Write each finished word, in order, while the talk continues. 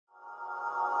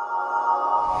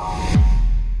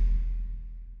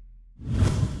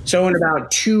So in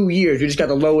about 2 years, we just got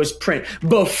the lowest print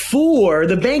before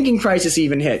the banking crisis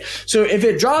even hit. So if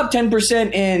it dropped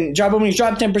 10% in job openings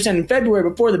dropped 10% in February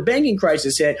before the banking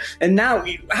crisis hit, and now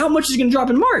how much is it going to drop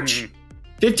in March?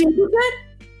 15%?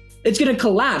 It's going to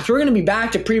collapse. We're going to be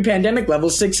back to pre-pandemic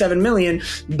levels, 6-7 million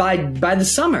by the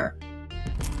summer.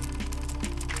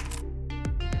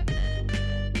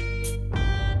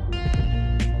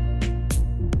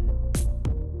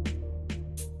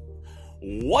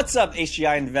 What's up,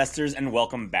 HGI investors, and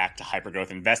welcome back to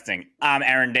Hypergrowth Investing. I'm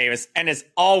Aaron Davis, and as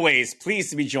always,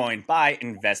 pleased to be joined by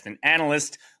investment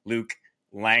analyst Luke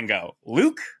Lango.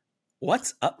 Luke,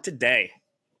 what's up today?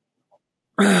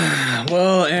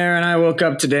 Well, Aaron, I woke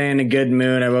up today in a good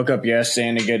mood. I woke up yesterday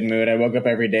in a good mood. I woke up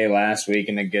every day last week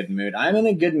in a good mood. I'm in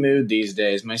a good mood these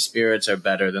days. My spirits are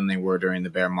better than they were during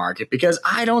the bear market because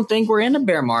I don't think we're in a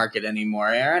bear market anymore,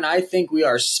 Aaron. I think we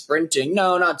are sprinting.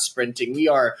 No, not sprinting. We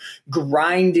are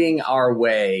grinding our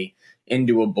way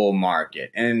into a bull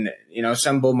market. And, you know,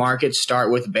 some bull markets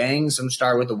start with bangs, some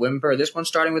start with a whimper. This one's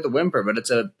starting with a whimper, but it's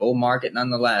a bull market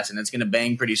nonetheless, and it's going to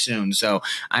bang pretty soon. So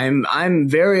I'm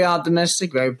very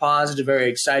optimistic, very positive, very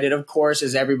excited. Of course,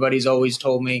 as everybody's always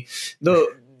told me,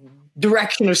 the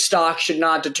direction of stock should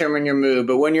not determine your mood,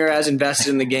 but when you're as invested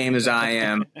in the game as I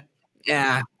am,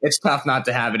 yeah, it's tough not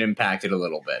to have it impacted a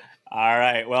little bit. All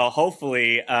right. Well,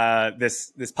 hopefully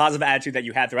this positive attitude that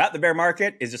you had throughout the bear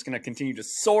market is just going to continue to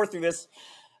soar through this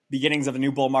beginnings of the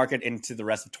new bull market into the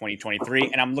rest of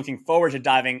 2023. And I'm looking forward to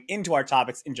diving into our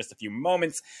topics in just a few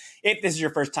moments. If this is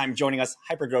your first time joining us,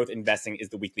 Hypergrowth Investing is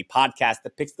the weekly podcast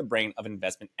that picks the brain of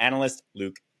investment analyst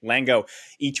Luke Lango.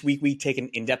 Each week, we take an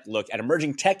in-depth look at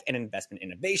emerging tech and investment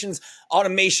innovations,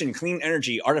 automation, clean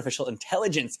energy, artificial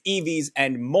intelligence, EVs,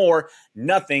 and more.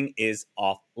 Nothing is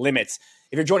off limits.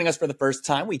 If you're joining us for the first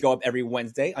time, we go up every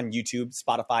Wednesday on YouTube,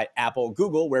 Spotify, Apple,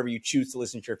 Google, wherever you choose to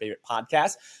listen to your favorite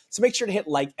podcast. So make sure to hit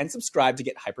like and subscribe to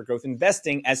get Hypergrowth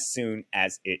Investing as soon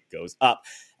as it goes up.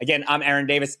 Again, I'm Aaron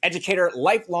Davis, educator,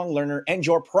 lifelong learner, and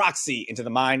your proxy into the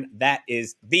mind that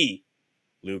is the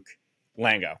Luke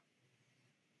Lango.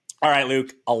 All right,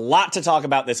 Luke, a lot to talk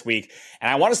about this week.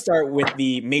 And I want to start with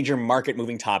the major market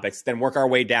moving topics, then work our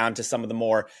way down to some of the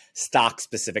more stock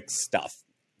specific stuff.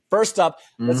 First up,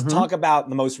 let's talk about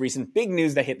the most recent big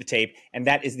news that hit the tape, and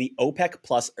that is the OPEC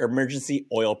Plus emergency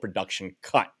oil production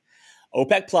cut.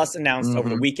 OPEC Plus announced over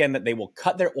the weekend that they will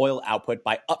cut their oil output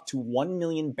by up to 1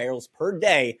 million barrels per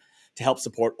day to help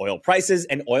support oil prices,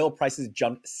 and oil prices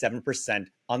jumped 7%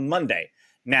 on Monday.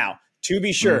 Now, to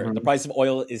be sure, the price of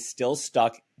oil is still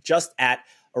stuck just at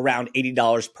around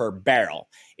 $80 per barrel.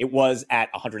 It was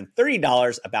at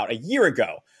 $130 about a year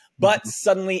ago. But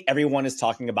suddenly everyone is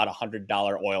talking about $100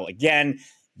 oil again.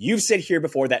 You've said here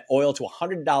before that oil to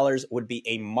 $100 would be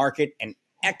a market and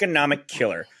economic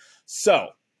killer. So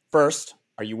first,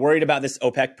 are you worried about this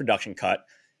OPEC production cut?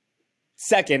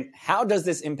 Second, how does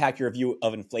this impact your view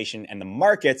of inflation and the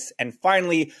markets? And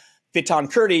finally,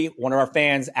 Fiton Kurdi, one of our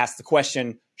fans, asked the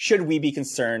question, should we be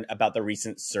concerned about the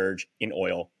recent surge in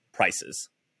oil prices?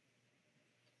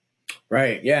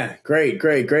 Right. Yeah. Great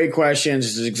questions.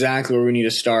 This is exactly where we need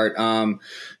to start.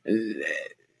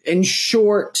 In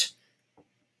short,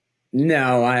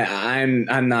 no,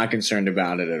 I'm not concerned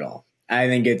about it at all. I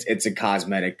think it's a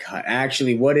cosmetic cut.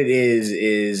 Actually, what it is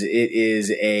it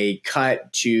is a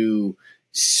cut to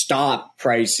stop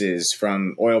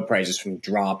oil prices from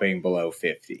dropping below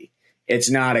 50.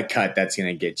 It's not a cut that's going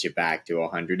to get you back to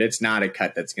 100. It's not a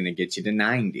cut that's going to get you to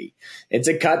 90. It's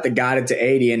a cut that got it to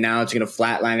 80, and now it's going to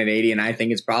flatline at 80, and I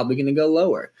think it's probably going to go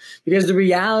lower. Because the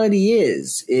reality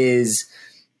is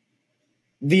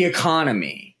the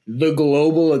economy, the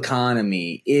global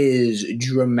economy is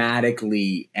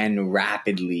dramatically and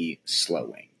rapidly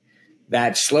slowing.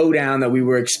 That slowdown that we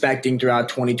were expecting throughout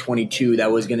 2022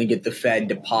 that was going to get the Fed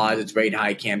to pause its rate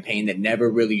hike campaign that never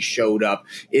really showed up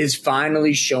is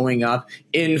finally showing up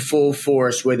in full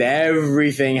force with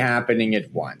everything happening at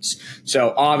once.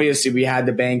 So obviously we had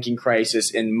the banking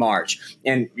crisis in March.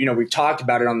 And, you know, we've talked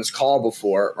about it on this call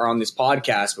before or on this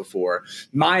podcast before.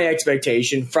 My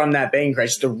expectation from that banking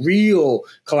crisis, the real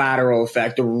collateral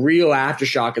effect, the real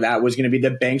aftershock of that was going to be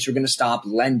the banks were going to stop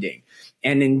lending.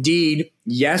 And indeed,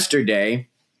 yesterday,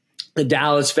 the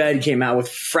Dallas Fed came out with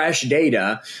fresh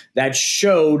data that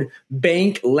showed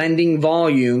bank lending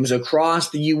volumes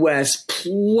across the U.S.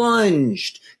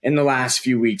 plunged in the last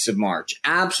few weeks of March,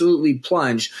 absolutely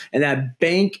plunged. And that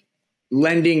bank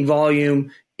lending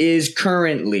volume is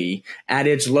currently at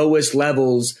its lowest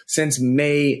levels since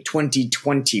May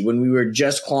 2020, when we were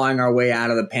just clawing our way out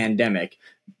of the pandemic.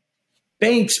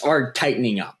 Banks are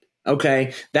tightening up.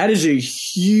 Okay, that is a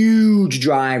huge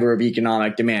driver of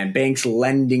economic demand. Banks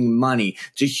lending money.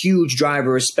 It's a huge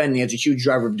driver of spending. It's a huge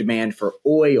driver of demand for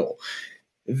oil.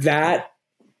 That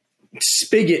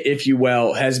spigot, if you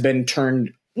will, has been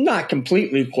turned not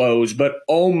completely closed, but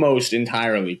almost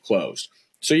entirely closed.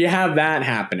 So you have that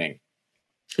happening.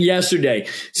 Yesterday,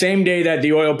 same day that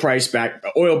the oil price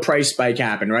spike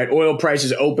happened, right? Oil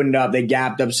prices opened up. They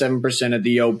gapped up 7% at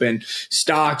the open.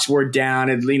 Stocks were down,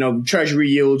 and treasury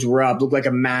yields were up. Looked like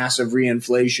a massive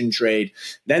reinflation trade.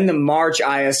 Then the March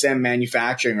ISM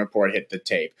manufacturing report hit the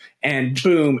tape, and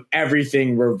boom,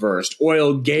 everything reversed.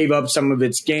 Oil gave up some of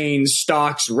its gains.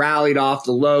 Stocks rallied off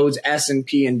the lows.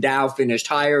 S&P and Dow finished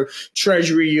higher.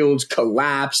 Treasury yields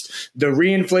collapsed. The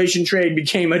reinflation trade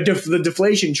became the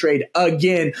deflation trade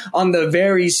again on the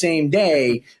very same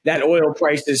day that oil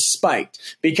prices spiked,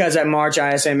 because that March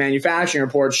ISM manufacturing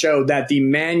report showed that the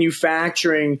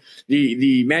manufacturing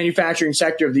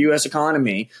sector of the U.S.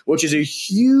 economy, which is a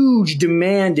huge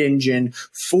demand engine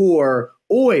for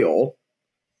oil,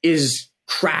 is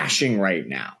crashing right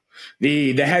now.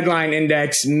 The headline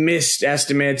index missed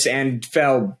estimates and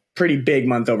fell pretty big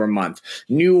month over month.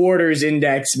 New orders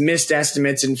index missed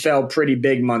estimates and fell pretty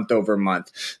big month over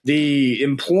month. The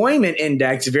employment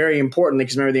index, very importantly,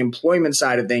 because remember the employment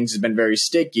side of things has been very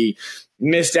sticky,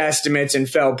 missed estimates and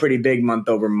fell pretty big month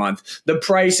over month. The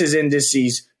prices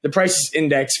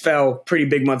index fell pretty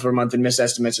big month over month and missed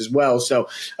estimates as well. So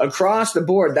across the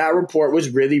board, that report was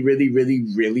really, really, really,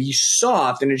 really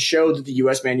soft. And it showed that the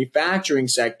U.S. manufacturing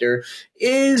sector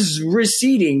is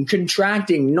receding,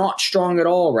 contracting, not strong at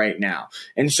all right now.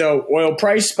 And so oil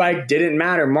price spike didn't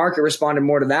matter. Market responded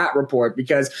more to that report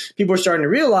because people are starting to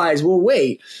realize, well,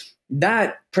 wait,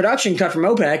 that production cut from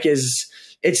OPEC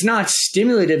it's not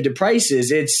stimulative to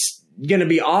prices. It's going to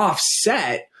be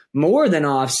more than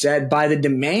offset by the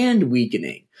demand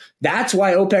weakening. That's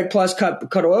why OPEC Plus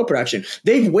cut oil production.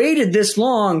 They've waited this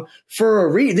long for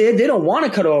a reason. They don't want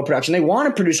to cut oil production. They want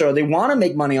to produce oil. They want to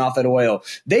make money off that oil.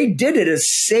 They did it to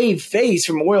save face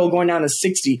from oil going down to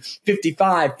 60,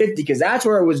 55, 50, because that's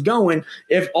where it was going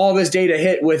if all this data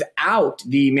hit without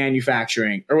the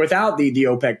manufacturing or without the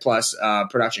OPEC Plus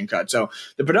production cut. So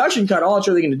the production cut, all it's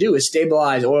really going to do is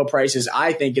stabilize oil prices,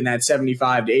 I think, in that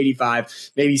 75 to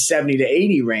 85, maybe 70 to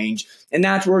 80 range. And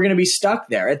that's where we're going to be stuck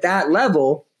there. At that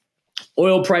level,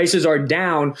 oil prices are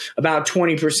down about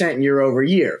 20% year over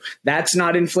year. That's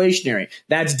not inflationary.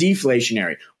 That's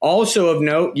deflationary. Also of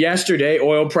note, yesterday,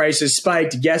 oil prices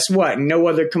spiked. Guess what? No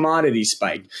other commodity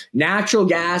spiked. Natural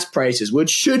gas prices, which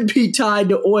should be tied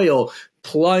to oil,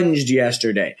 plunged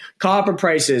yesterday. Copper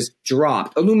prices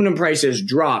dropped. Aluminum prices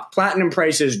dropped. Platinum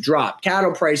prices dropped.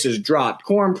 Cattle prices dropped.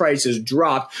 Corn prices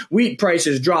dropped. Wheat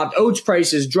prices dropped. Oats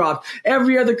prices dropped.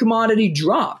 Every other commodity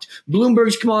dropped.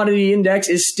 Bloomberg's commodity index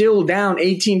is still down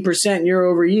 18% year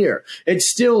over year.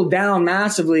 It's still down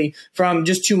massively from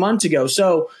just 2 months ago.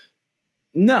 So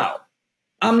no,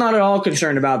 I'm not at all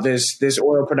concerned about this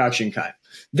oil production cut.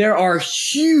 There are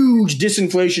huge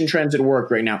disinflation trends at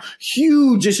work right now.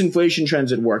 Huge disinflation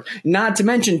trends at work. Not to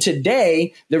mention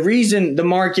today, the reason the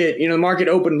market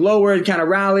opened lower, it kind of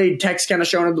rallied. Tech's kind of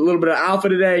showing a little bit of alpha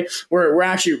today. We're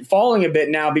actually falling a bit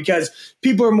now because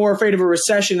people are more afraid of a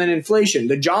recession than inflation.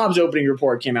 The jobs opening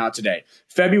report came out today.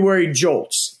 February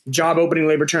JOLTS, job opening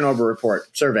labor turnover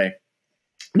report survey.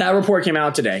 That report came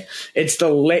out today. It's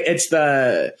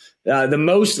the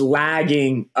most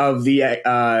lagging of the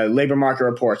labor market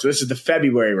report. So this is the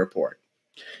February report.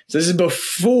 So this is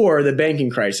before the banking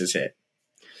crisis hit.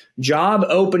 Job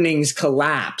openings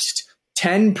collapsed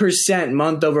 10%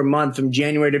 month over month from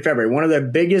January to February, one of the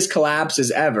biggest collapses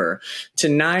ever, to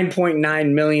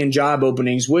 9.9 million job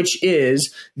openings, which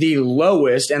is the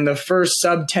lowest and the first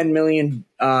sub 10 million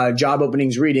job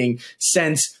openings reading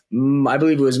since I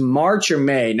believe it was March or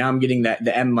May. Now I'm getting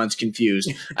the M months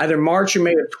confused. Either March or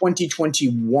May of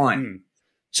 2021.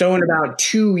 So in about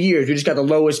 2 years, we just got the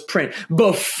lowest print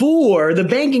before the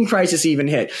banking crisis even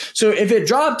hit. So if it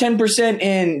dropped 10%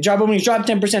 in job openings, dropped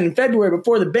 10% in February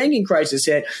before the banking crisis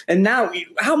hit, and now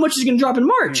how much is it going to drop in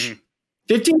March?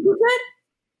 15%?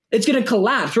 It's going to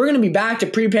collapse. We're going to be back to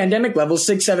pre-pandemic levels,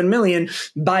 6-7 million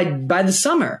by the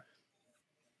summer.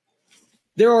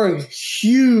 There are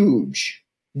huge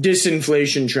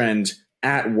disinflation trends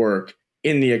at work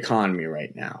in the economy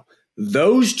right now.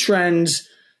 Those trends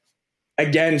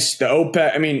against the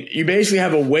OPEC, I mean, you basically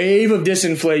have a wave of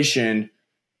disinflation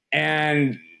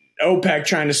and OPEC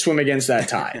trying to swim against that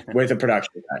tide with a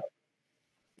production cut.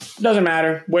 Doesn't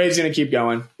matter. Wave's going to keep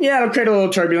going. Yeah, it'll create a little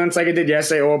turbulence like it did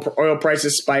yesterday. Oil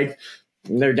prices spiked.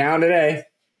 They're down today.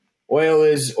 Oil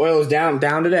is down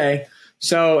today.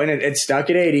 So, and it's stuck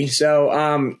at 80. So,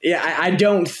 I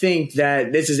don't think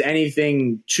that this is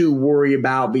anything to worry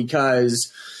about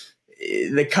because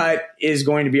the cut is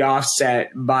going to be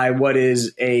offset by what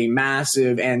is a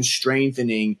massive and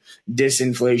strengthening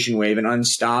disinflation wave, an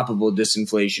unstoppable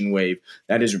disinflation wave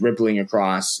that is rippling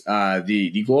across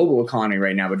the global economy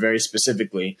right now, but very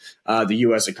specifically the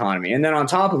U.S. economy. And then on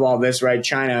top of all this, right,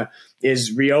 China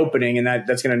is reopening, and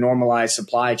that's going to normalize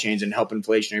supply chains and help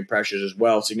inflationary pressures as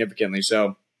well significantly.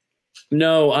 So,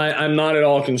 no, I'm not at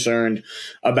all concerned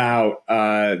about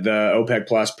the OPEC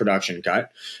Plus production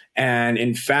cut. And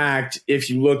in fact, if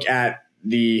you look at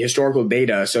the historical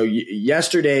data, so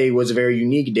yesterday was a very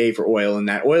unique day for oil in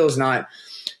that oil is not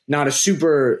a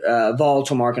super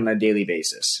volatile market on a daily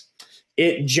basis.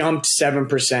 It jumped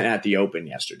 7% at the open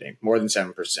yesterday, more than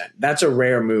 7%. That's a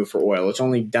rare move for oil. It's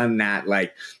only done that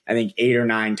like, I think 8 or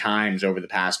 9 times over the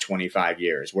past 25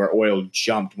 years where oil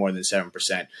jumped more than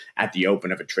 7% at the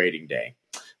open of a trading day.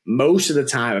 Most of the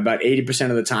time, about 80%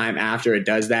 of the time after it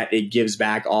does that, it gives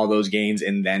back all those gains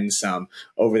and then some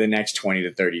over the next 20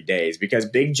 to 30 days because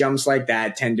big jumps like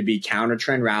that tend to be counter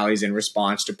trend rallies in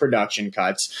response to production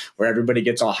cuts where everybody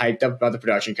gets all hyped up about the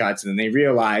production cuts and then they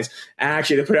realize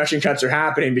actually the production cuts are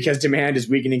happening because demand is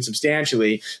weakening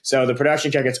substantially. So the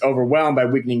production cut gets overwhelmed by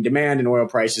weakening demand and oil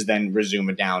prices then resume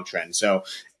a downtrend. So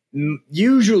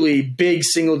usually big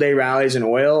single day rallies in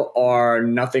oil are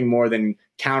nothing more than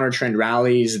counter trend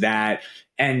rallies that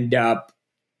end up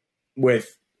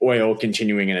with oil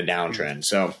continuing in a downtrend.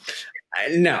 So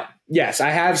no, yes,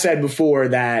 I have said before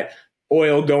that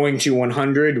oil going to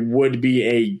 100 would be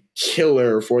a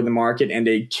killer for the market and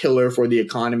a killer for the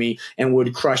economy and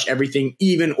would crush everything,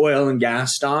 even oil and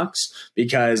gas stocks,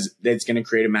 because it's going to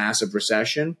create a massive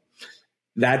recession.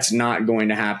 That's not going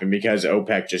to happen because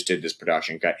OPEC just did this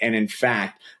production cut. And in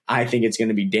fact, I think it's going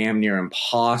to be damn near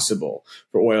impossible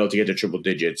for oil to get to triple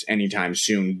digits anytime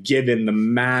soon, given the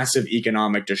massive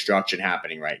economic destruction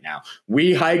happening right now.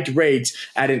 The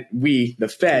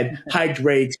Fed hiked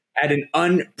rates at an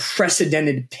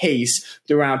unprecedented pace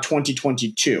throughout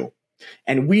 2022.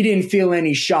 And we didn't feel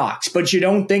any shocks, but you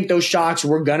don't think those shocks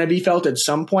were going to be felt at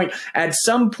some point? At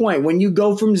some point, when you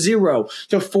go from 0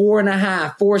 to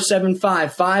 4.5,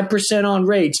 4.75, 5% on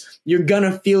rates, you're going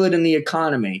to feel it in the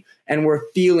economy. And we're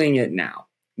feeling it now.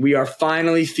 We are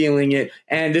finally feeling it.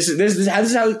 And this is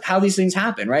how these things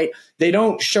happen, right? They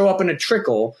don't show up in a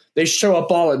trickle. They show up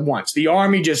all at once. The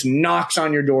army just knocks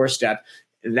on your doorstep.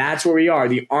 That's where we are.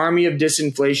 The army of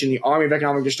disinflation, the army of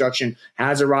economic destruction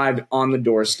has arrived on the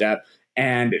doorstep.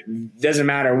 And it doesn't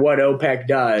matter what OPEC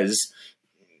does,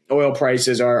 oil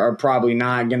prices are probably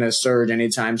not going to surge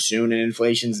anytime soon, and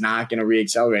inflation's not going to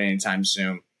reaccelerate anytime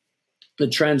soon. The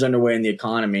trends underway in the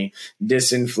economy,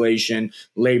 disinflation,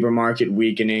 labor market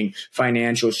weakening,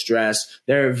 financial stress,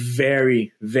 they're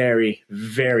very, very,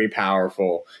 very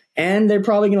powerful. And they're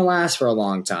probably going to last for a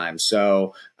long time.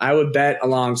 So I would bet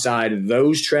alongside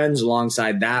those trends,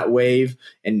 alongside that wave,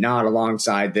 and not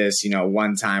alongside this,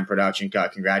 one-time production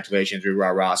cut. Congratulations, we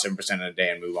rah-rah 7% of the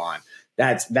day and move on.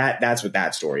 That's what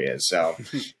that story is. So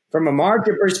from a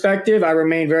market perspective, I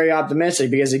remain very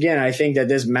optimistic because, again, I think that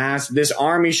this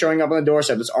army showing up on the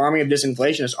doorstep, this army of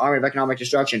disinflation, this army of economic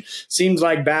destruction seems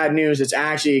like bad news. It's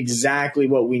actually exactly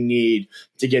what we need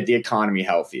to get the economy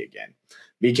healthy again.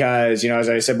 Because, as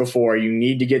I said before, you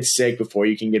need to get sick before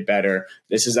you can get better.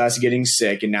 This is us getting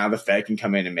sick, and now the Fed can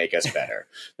come in and make us better.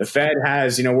 The Fed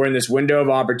has, we're in this window of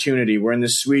opportunity. We're in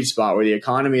this sweet spot where the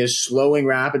economy is slowing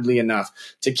rapidly enough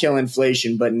to kill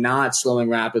inflation, but not slowing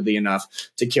rapidly enough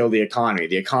to kill the economy.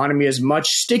 The economy is much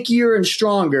stickier and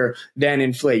stronger than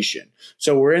inflation.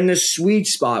 So we're in this sweet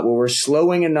spot where we're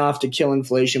slowing enough to kill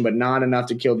inflation, but not enough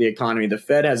to kill the economy. The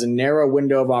Fed has a narrow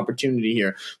window of opportunity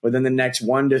here within the next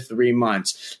 1 to 3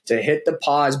 months to hit the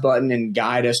pause button and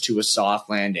guide us to a soft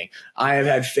landing. I have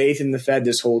had faith in the Fed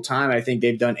this whole time. I think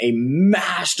they've done a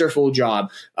masterful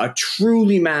job, a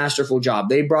truly masterful job.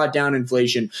 They brought down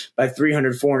inflation by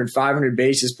 300, 400, 500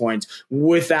 basis points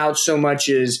without so much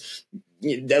as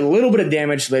a little bit of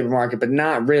damage to the labor market, but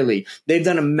not really. They've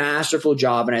done a masterful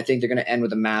job, and I think they're going to end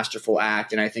with a masterful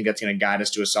act, and I think that's going to guide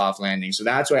us to a soft landing. So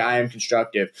that's why I am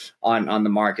constructive on the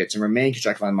markets and remain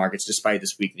constructive on the markets despite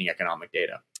this weakening economic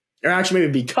data. Or actually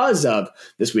maybe because of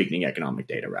this weakening economic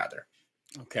data, rather.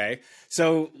 Okay.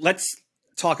 So let's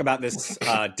talk about this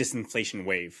disinflation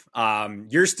wave.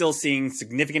 You're still seeing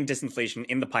significant disinflation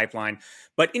in the pipeline,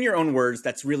 but in your own words,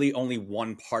 that's really only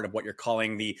one part of what you're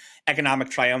calling the economic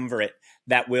triumvirate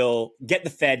that will get the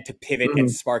Fed to pivot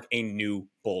and spark a new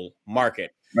bull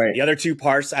market. Right. The other two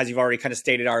parts, as you've already kind of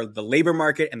stated, are the labor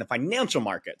market and the financial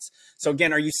markets. So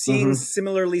again, are you seeing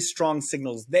similarly strong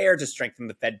signals there to strengthen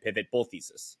the Fed pivot bull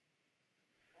thesis?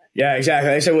 Yeah, exactly.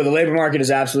 Like I said, well, the labor market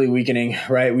is absolutely weakening,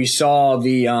 right? We saw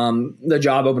the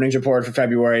job openings report for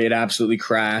February. It absolutely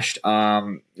crashed.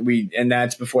 And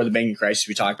that's before the banking crisis.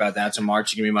 We talked about that. So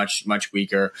March is going to be much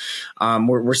weaker.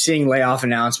 We're seeing layoff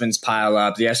announcements pile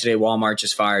up. Yesterday, Walmart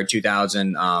just fired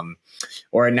 2,000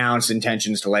 or announced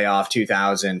intentions to lay off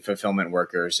 2,000 fulfillment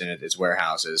workers in its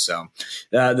warehouses. So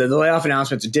the layoff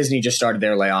announcements, Disney just started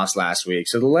their layoffs last week.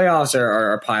 So the layoffs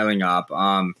are piling up.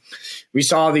 We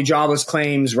saw the jobless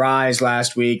claims rise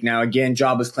last week. Now, again,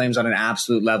 jobless claims on an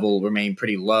absolute level remain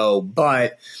pretty low.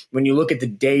 But when you look at the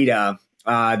data,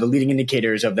 the leading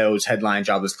indicators of those headline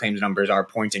jobless claims numbers are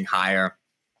pointing higher.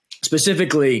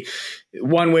 Specifically,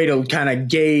 one way to kind of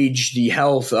gauge the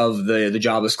health of the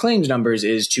jobless claims numbers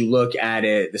is to look at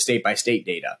the state-by-state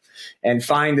data and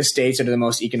find the states that are the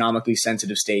most economically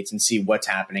sensitive states and see what's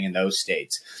happening in those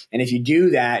states. And if you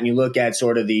do that and you look at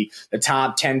sort of the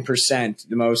top 10%,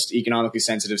 the most economically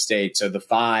sensitive states, so the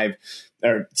 5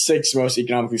 or 6 most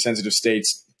economically sensitive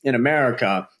states in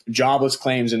America, jobless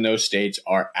claims in those states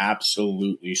are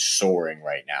absolutely soaring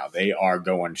right now. They are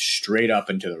going straight up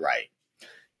and to the right.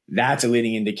 That's a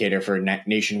leading indicator for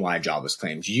nationwide jobless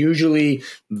claims. Usually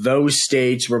those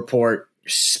states report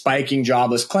spiking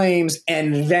jobless claims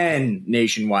and then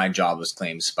nationwide jobless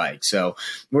claims spike. So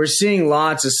we're seeing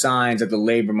lots of signs that the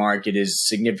labor market is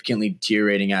significantly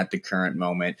deteriorating at the current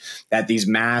moment, that these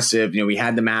massive, we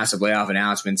had the massive layoff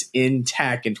announcements in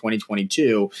tech in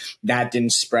 2022. That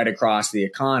didn't spread across the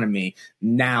economy.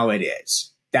 Now it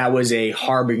is. That was a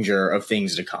harbinger of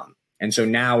things to come. And so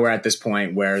now we're at this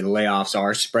point where the layoffs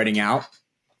are spreading out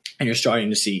and you're starting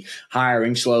to see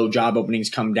hiring slow, job openings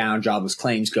come down, jobless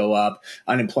claims go up,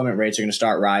 unemployment rates are going to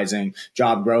start rising,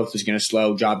 job growth is going to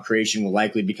slow, job creation will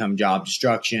likely become job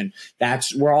destruction.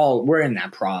 We're in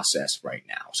that process right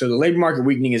now. So the labor market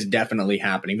weakening is definitely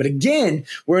happening. But again,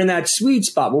 we're in that sweet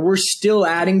spot where we're still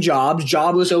adding jobs.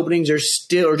 Job openings are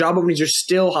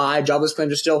still high. Jobless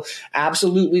claims are still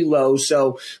absolutely low.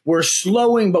 So we're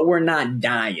slowing, but we're not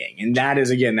dying. And that is,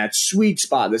 again, that sweet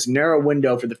spot, this narrow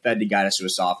window for the Fed to guide us to a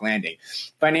soft landing.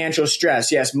 Financial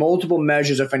stress. Yes, multiple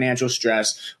measures of financial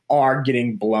stress are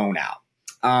getting blown out.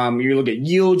 You look at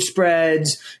yield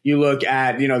spreads, you look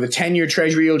at, the 10-year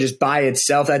treasury yield just by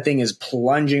itself, that thing is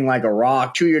plunging like a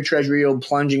rock. 2-year treasury yield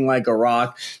plunging like a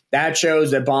rock. That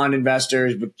shows that bond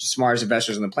investors, the smartest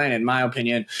investors on the planet, in my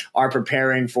opinion, are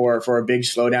preparing for a big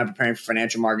slowdown, preparing for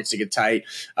financial markets to get tight.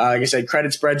 Like I said,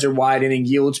 credit spreads are widening,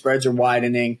 yield spreads are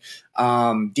widening,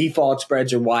 default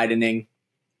spreads are widening.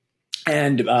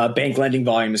 And bank lending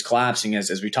volume is collapsing,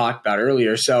 as we talked about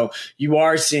earlier. So you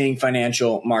are seeing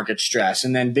financial market stress.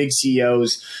 And then big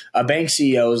CEOs, bank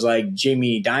CEOs like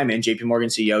Jamie Dimon, JP Morgan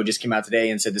CEO, just came out today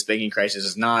and said this banking crisis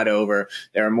is not over.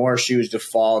 There are more shoes to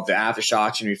fall. The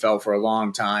aftershocks can be felt for a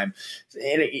long time.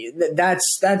 And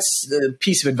that's the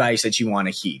piece of advice that you want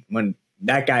to heed when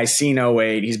that guy's seen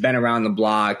 08. He's been around the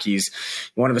block. He's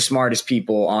one of the smartest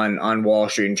people on Wall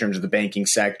Street in terms of the banking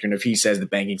sector. And if he says the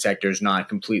banking sector is not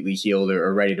completely healed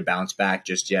or ready to bounce back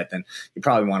just yet, then you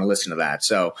probably want to listen to that.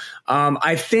 So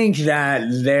I think that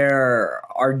there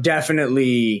are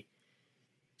definitely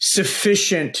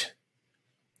sufficient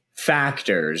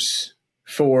factors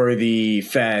for the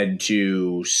Fed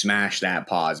to smash that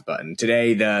pause button.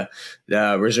 Today, the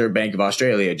Reserve Bank of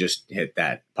Australia just hit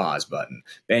that pause button.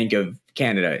 Bank of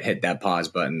Canada hit that pause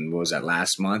button. What was that,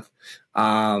 last month?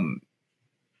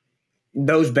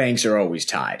 Those banks are always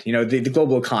tied. The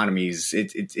global economy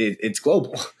it's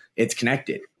global. It's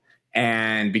connected.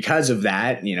 And because of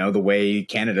that, the way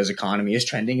Canada's economy is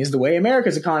trending is the way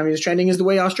America's economy is trending, is the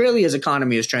way Australia's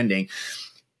economy is trending.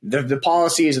 The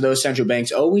policies of those central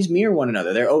banks always mirror one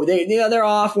another. They're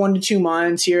off 1 to 2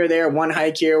 months here or there, one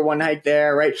hike here, one hike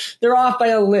there, right? They're off by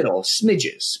a little,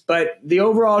 smidges, but the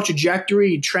overall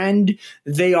trajectory trend,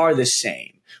 they are the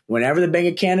same. Whenever the Bank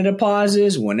of Canada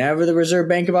pauses, whenever the Reserve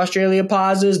Bank of Australia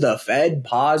pauses, the Fed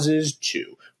pauses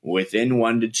too, within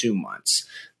 1 to 2 months.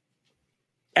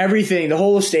 Everything, the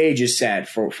whole stage is set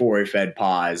for a Fed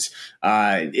pause.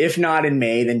 If not in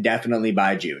May, then definitely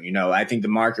by June. I think the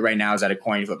market right now is at a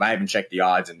coin flip. I haven't checked the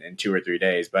odds in 2 or 3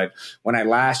 days, but when I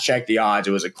last checked the odds,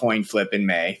 it was a coin flip in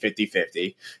May,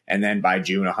 50-50. And then by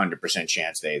June, 100%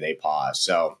 chance they pause.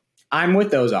 So I'm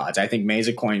with those odds. I think May's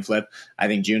a coin flip. I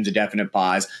think June's a definite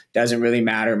pause. Doesn't really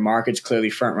matter. Market's clearly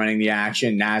front running the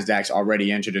action. NASDAQ's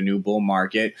already entered a new bull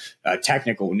market, a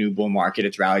technical new bull market.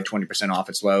 It's rallied 20% off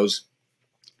its lows.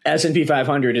 S&P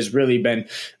 500 has really been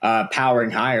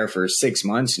powering higher for 6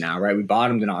 months now, right? We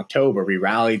bottomed in October. We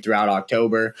rallied throughout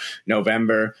October,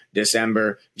 November,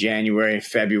 December, January,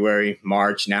 February,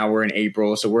 March. Now we're in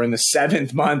April. So we're in the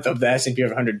 7th month of the S&P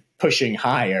 500 pushing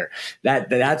higher.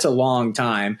 That's a long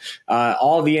time.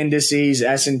 All the indices,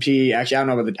 S&P, actually,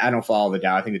 I don't follow the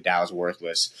Dow. I think the Dow is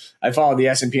worthless. I follow the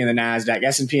S&P and the NASDAQ.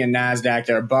 S&P and NASDAQ,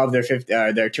 they're above their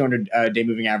 200-day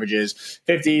moving averages.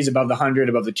 50 is above the 100,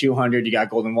 above the 200. You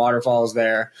got golden waterfalls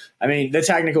there. I mean, the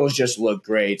technicals just look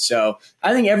great. So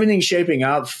I think everything's shaping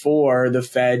up for the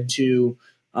Fed to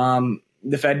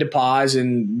pause,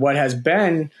 and what has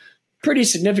been pretty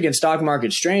significant stock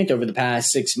market strength over the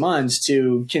past 6 months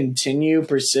to continue,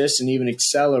 persist, and even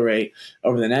accelerate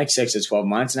over the next 6 to 12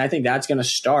 months. And I think that's going to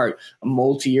start a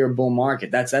multi-year bull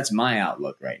market. That's my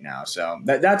outlook right now. So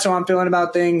that's how I'm feeling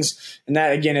about things. And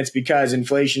that, again, it's because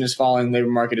inflation is falling,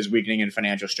 labor market is weakening, and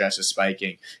financial stress is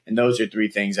spiking. And those are 3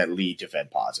 things that lead to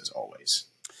Fed pauses always.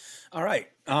 All right.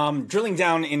 Drilling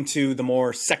down into the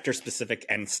more sector-specific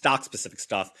and stock-specific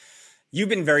stuff, you've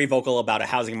been very vocal about a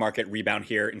housing market rebound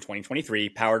here in 2023,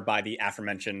 powered by the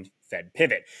aforementioned Fed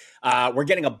pivot. We're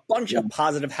getting a bunch of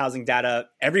positive housing data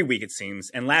every week, it seems.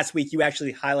 And last week, you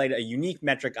actually highlighted a unique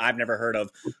metric I've never heard of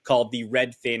called the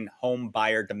Redfin Home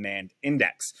Buyer Demand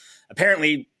Index.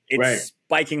 Apparently, it's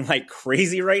spiking like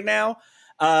crazy right now.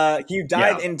 Can you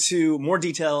dive into more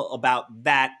detail about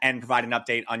that and provide an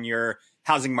update on your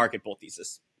housing market bull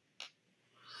thesis?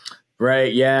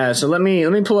 Right. Yeah. So let me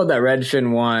pull up that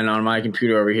Redfin one on my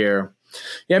computer over here.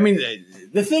 Yeah. I mean,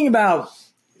 the thing about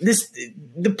this,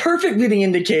 the perfect leading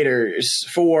indicators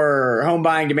for home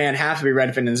buying demand have to be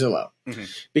Redfin and Zillow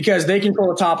because they control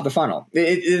the top of the funnel.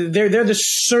 They're the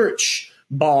search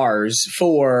bars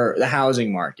for the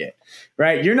housing market.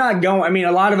 Right. You're not going. I mean,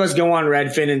 a lot of us go on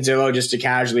Redfin and Zillow just to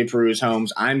casually peruse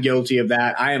homes. I'm guilty of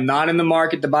that. I am not in the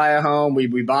market to buy a home.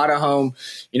 We bought a home,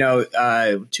 2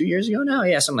 years ago now.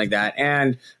 Yeah, something like that.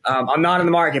 And I'm not in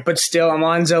the market, but still I'm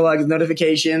on Zillow. I get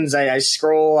notifications. I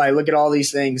scroll. I look at all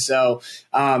these things. So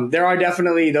there are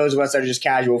definitely those of us that are just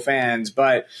casual fans.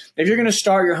 But if you're going to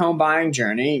start your home buying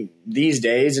journey these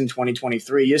days in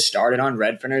 2023, you start it on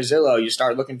Redfin or Zillow. You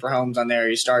start looking for homes on there.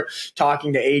 You start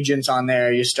talking to agents on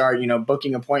there. You start,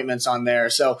 booking appointments on there.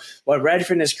 So what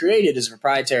Redfin has created is a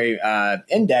proprietary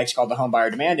index called the Home Buyer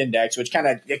Demand Index, which kind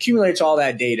of accumulates all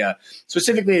that data.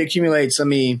 Specifically, it accumulates, let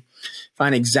me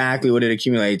find exactly what it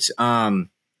accumulates.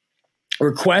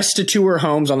 Request to tour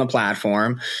homes on the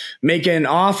platform, make an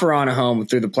offer on a home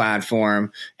through the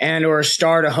platform, and or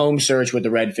start a home search with the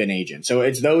Redfin agent. So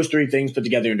it's those 3 things put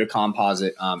together into a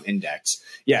composite index.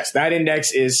 Yes, that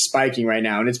index is spiking right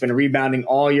now, and it's been rebounding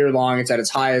all year long. It's at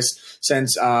its highest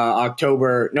since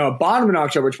bottom in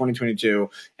October 2022,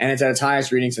 and it's at its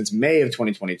highest reading since May of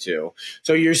 2022.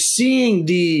 So you're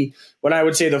seeing what I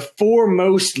would say the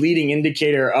foremost leading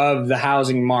indicator of the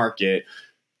housing market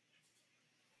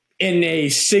in a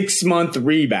 6-month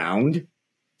rebound,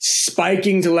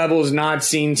 spiking to levels not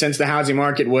seen since the housing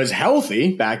market was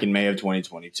healthy back in May of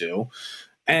 2022.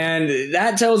 And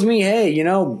that tells me, hey,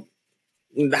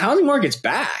 the housing market's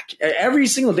back. Every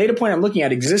single data point I'm looking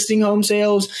at, existing home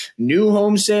sales, new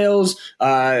home sales,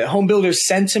 home builder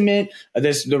sentiment, the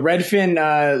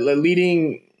Redfin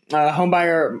leading home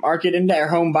buyer market index or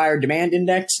home buyer demand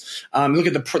index. Look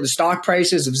at the stock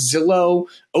prices of Zillow,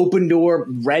 Opendoor,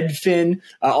 Redfin,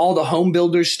 all the home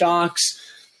builder stocks.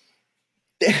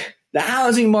 The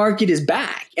housing market is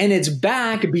back, and it's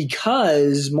back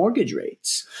because mortgage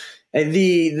rates. And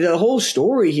the whole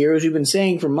story here, as we've been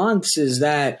saying for months, is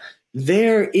that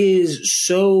there is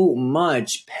so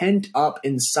much pent up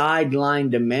and sideline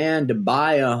demand to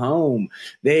buy a home.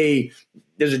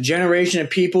 There's a generation of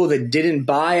people that didn't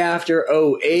buy after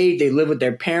 2008. They lived with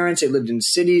their parents. They lived in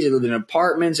cities. They lived in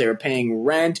apartments. They were paying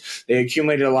rent. They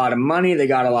accumulated a lot of money. They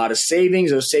got a lot of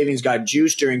savings. Those savings got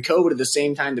juiced during COVID. At the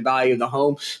same time, the value of the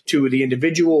home to the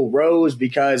individual rose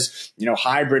because,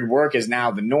 hybrid work is now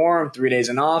the norm. 3 days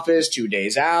in office, 2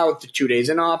 days out, 2 days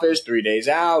in office, 3 days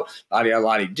out,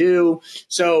 la-di-da-la-di-do.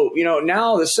 So, now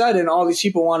all of a sudden, all these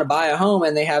people want to buy a home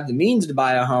and they have the means to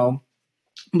buy a home.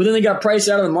 But then they got priced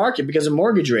out of the market because of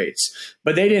mortgage rates.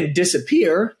 But they didn't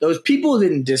disappear. Those people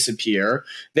didn't disappear.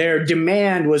 Their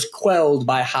demand was quelled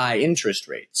by high interest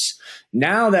rates.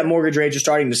 Now that mortgage rates are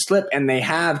starting to slip, and they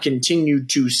have continued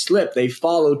to slip, they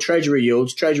follow treasury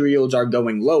yields. Treasury yields are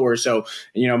going lower. So,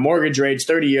 mortgage rates,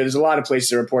 30-year, there's a lot of places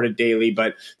that report it daily,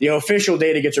 but the official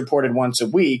data gets reported once a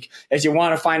week. As you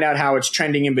want to find out how it's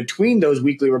trending in between those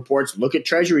weekly reports, look at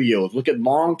treasury yields, look at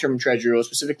long-term treasury yields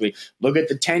specifically, look at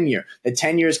the 10-year. The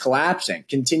 10-year is collapsing,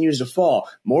 continues to fall.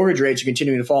 Mortgage rates are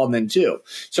continuing to fall then too.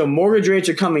 So mortgage rates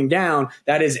are coming down.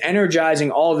 That is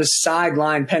energizing all this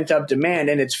sideline pent-up demand,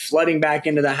 and it's flooding back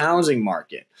into the housing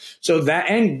market. So that,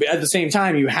 and at the same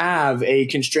time, you have a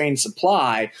constrained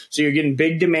supply. So you're getting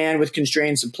big demand with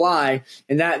constrained supply,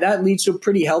 and that leads to a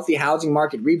pretty healthy housing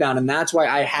market rebound. And that's why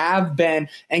I have been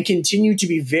and continue to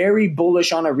be very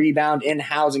bullish on a rebound in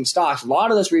housing stocks. A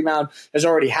lot of this rebound has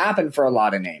already happened for a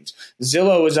lot of names.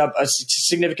 Zillow is up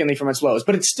significantly from its lows,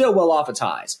 but it's still well off its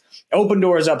highs.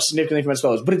 Opendoor is up significantly from its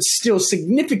lows, but it's still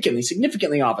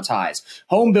significantly off its highs.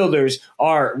 Home builders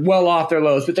are well off their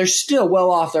lows, but they're still well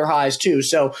off their highs too.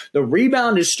 So the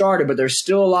rebound has started, but there's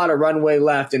still a lot of runway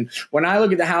left. And when I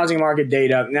look at the housing market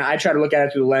data, now I try to look at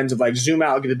it through the lens of like zoom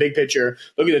out, look at the big picture,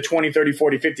 look at the 20, 30,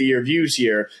 40, 50-year views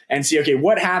here and see, okay,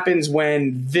 what happens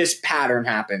when this pattern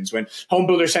happens, when home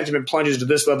builder sentiment plunges to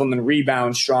this level and then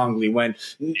rebounds strongly, when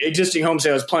existing home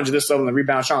sales plunge to this level and then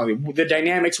rebound strongly. The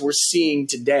dynamics we're seeing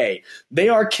today, they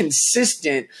are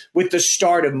consistent with the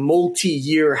start of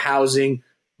multi-year housing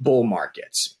bull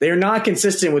markets. They are not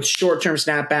consistent with short-term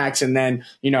snapbacks and then,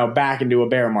 back into a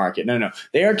bear market. No.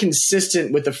 They are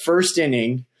consistent with the first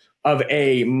inning of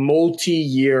a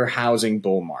multi-year housing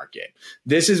bull market.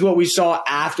 This is what we saw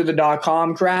after the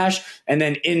dot-com crash and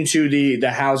then into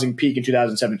the housing peak in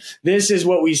 2007. This is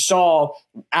what we saw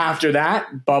after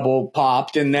that bubble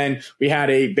popped, and then we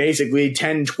had a basically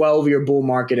 10, 12-year bull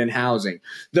market in housing.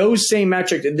 Those same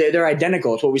metrics, they're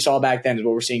identical. It's what we saw back then is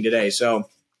what we're seeing today. So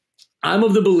I'm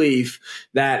of the belief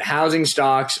that housing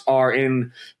stocks are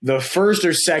in the first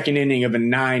or second inning of a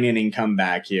 9-inning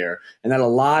comeback here, and that a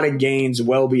lot of gains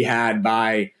will be had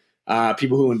by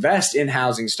people who invest in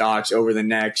housing stocks over the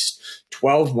next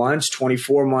 12 months,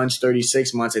 24 months,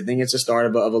 36 months. I think it's the start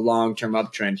of a long-term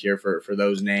uptrend here for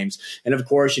those names. And of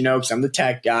course, because I'm the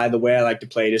tech guy, the way I like to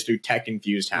play it is through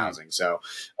tech-infused housing. So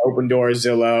Opendoor,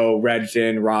 Zillow,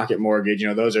 Redfin, Rocket Mortgage,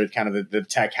 those are kind of the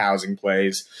tech housing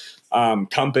plays.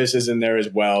 Compass is in there as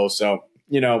well. So,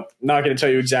 not going to tell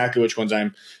you exactly which ones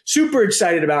I'm super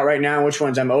excited about right now, which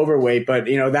ones I'm overweight, but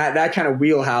that kind of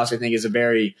wheelhouse, I think, is a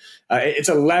very, it's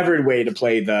a levered way to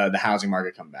play the housing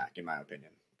market comeback, in my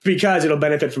opinion, because it'll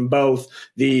benefit from both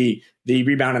the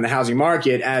rebound in the housing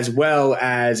market as well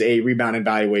as a rebound in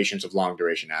valuations of long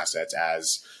duration assets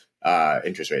as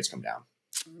interest rates come down.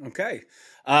 Okay.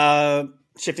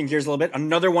 Shifting gears a little bit,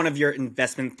 another one of your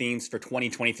investment themes for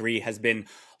 2023 has been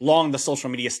long the social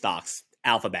media stocks,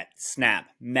 Alphabet, Snap,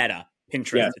 Meta,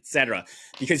 Pinterest, etc.,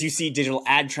 because you see digital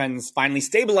ad trends finally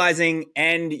stabilizing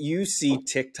and you see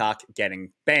TikTok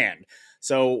getting banned.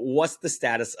 So what's the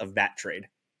status of that trade?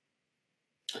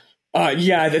 I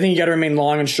think you got to remain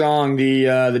long and strong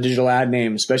the digital ad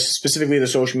names, specifically the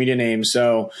social media names.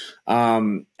 So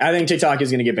I think TikTok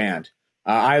is going to get banned.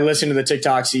 I listened to the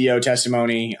TikTok CEO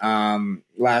testimony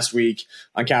last week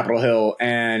on Capitol Hill,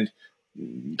 and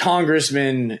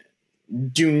congressional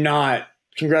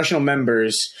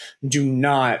members do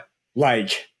not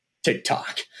like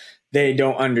TikTok. They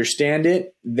don't understand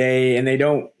it. They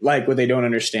don't like what they don't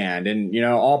understand. And,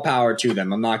 all power to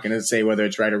them. I'm not going to say whether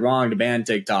it's right or wrong to ban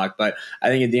TikTok, but I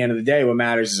think at the end of the day, what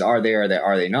matters is are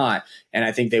they not? And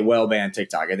I think they will ban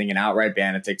TikTok. I think an outright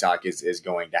ban of TikTok is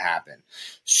going to happen.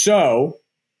 So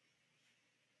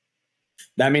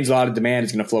that means a lot of demand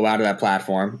is going to flow out of that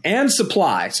platform, and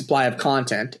supply of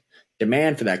content,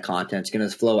 demand for that content is going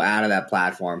to flow out of that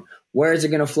platform. Where is it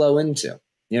going to flow into?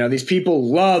 These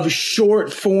people love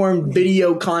short form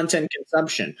video content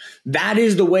consumption. That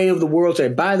is the way of the world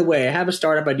today. By the way, I have a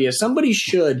startup idea. Somebody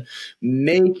should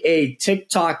make a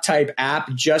TikTok type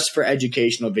app just for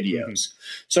educational videos.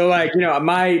 So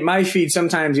my feed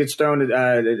sometimes gets thrown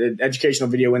an educational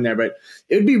video in there, but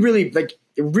it would be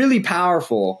really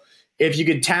powerful if you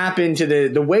could tap into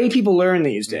the way people learn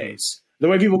these days. The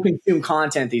way people consume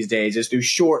content these days is through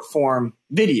short form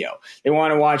video. They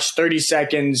want to watch 30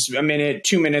 seconds, a minute,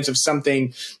 2 minutes of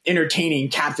something entertaining,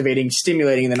 captivating,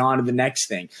 stimulating, and then on to the next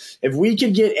thing. If we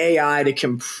could get AI to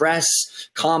compress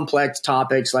complex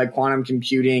topics like quantum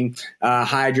computing,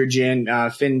 hydrogen,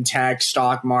 fintech,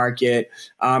 stock market,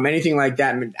 anything like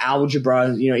that,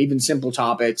 algebra, even simple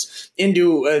topics,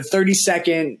 into a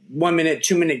 30-second, 1 minute,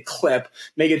 2 minute clip,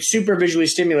 make it super visually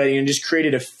stimulating, and just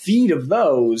created a feed of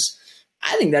those,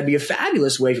 I think that'd be a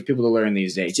fabulous way for people to learn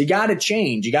these days. You got to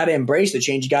change. You got to embrace the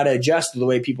change. You got to adjust to the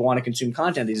way people want to consume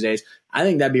content these days. I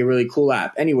think that'd be a really cool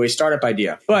app. Anyway, startup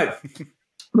idea. But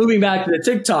moving back to the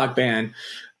TikTok ban,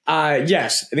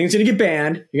 yes, I think it's going to get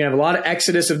banned. You're going to have a lot of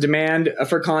exodus of demand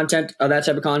for content, that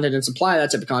type of content, and supply of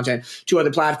that type of content to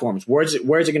other platforms. Where's it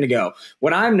going to go?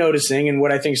 What I'm noticing, and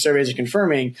what I think surveys are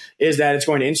confirming, is that it's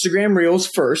going to Instagram Reels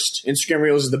first. Instagram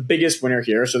Reels is the biggest winner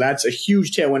here, so that's a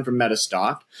huge tailwind for Meta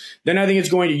stock. Then I think it's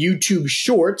going to YouTube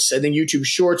Shorts. I think YouTube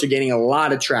Shorts are gaining a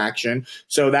lot of traction,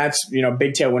 so that's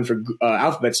big tailwind for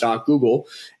Alphabet stock, Google.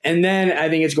 And then I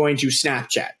think it's going to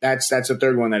Snapchat. That's the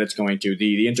third one that it's going to,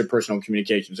 the interpersonal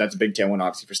communications. That's a big tailwind,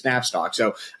 obviously, for Snap stock.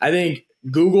 So I think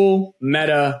Google,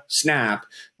 Meta, Snap,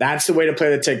 that's the way to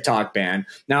play the TikTok ban.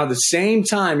 Now, at the same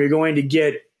time, you're going to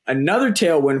get another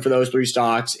tailwind for those three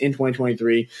stocks in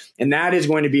 2023, and that is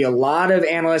going to be a lot of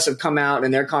analysts have come out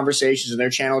in their conversations and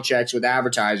their channel checks with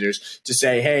advertisers to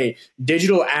say, hey,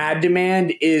 digital ad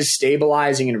demand is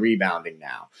stabilizing and rebounding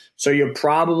now. So you're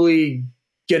probably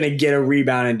going to get a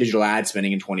rebound in digital ad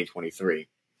spending in 2023.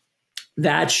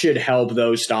 That should help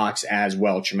those stocks as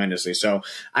well tremendously. So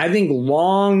I think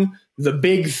long, the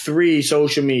big three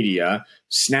social media,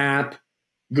 Snap,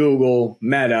 Google,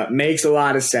 Meta, makes a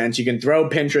lot of sense. You can throw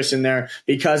Pinterest in there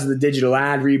because of the digital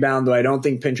ad rebound, though I don't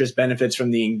think Pinterest benefits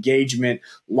from the engagement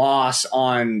loss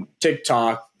on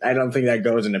TikTok. I don't think that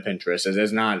goes into Pinterest, as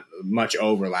there's not much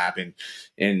overlap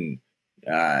in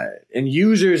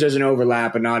users. There's an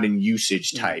overlap, but not in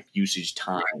usage time.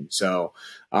 So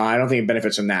I don't think it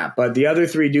benefits from that. But the other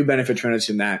three do benefit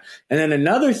tremendously from that. And then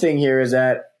another thing here is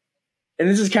that, and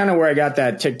this is kind of where I got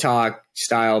that TikTok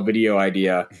style video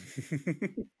idea.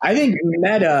 I think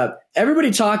Meta,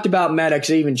 everybody talked about Meta because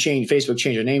Facebook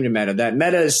changed their name to Meta, that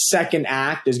Meta's second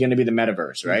act is going to be the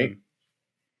metaverse, right?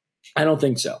 I don't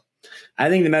think so. I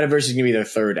think the metaverse is going to be their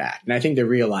third act. And I think they're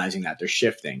realizing that. They're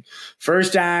shifting.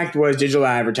 First act was digital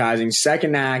advertising.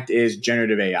 Second act is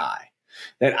generative AI.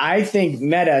 That I think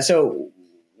Meta, so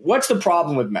what's the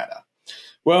problem with Meta?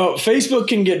 Well, Facebook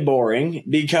can get boring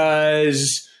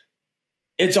because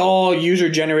it's all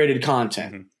user-generated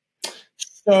content.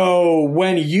 So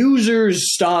when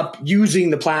users stop using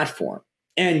the platform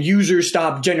and users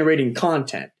stop generating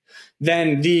content,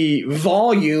 then the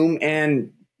volume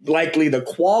and likely the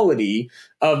quality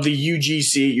of the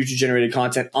UGC, user-generated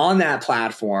content on that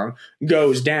platform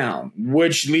goes down,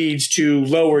 which leads to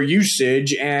lower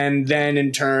usage and then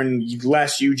in turn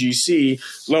less UGC,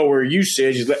 lower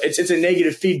usage. It's a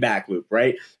negative feedback loop,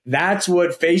 right? That's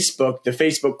what Facebook, the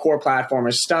Facebook core platform,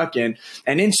 is stuck in.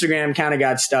 And Instagram kind of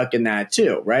got stuck in that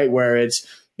too, right? Where it's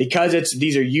because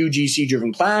these are UGC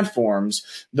driven platforms,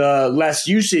 the less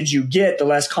usage you get, the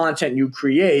less content you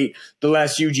create, the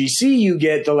less UGC you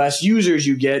get, the less users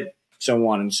you get, so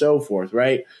on and so forth,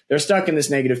 right? They're stuck in this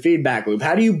negative feedback loop.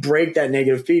 How do you break that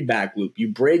negative feedback loop? You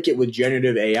break it with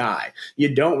generative AI.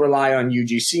 You don't rely on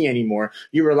UGC anymore.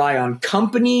 You rely on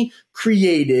company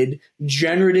created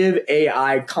generative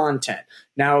AI content.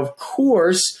 Now, of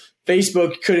course,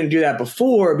 Facebook couldn't do that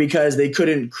before because they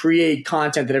couldn't create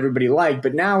content that everybody liked.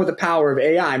 But now with the power of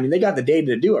AI, I mean, they got the data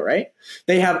to do it, right?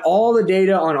 They have all the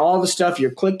data on all the stuff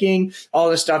you're clicking, all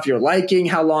the stuff you're liking,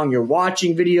 how long you're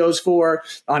watching videos for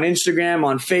on Instagram,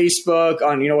 on Facebook,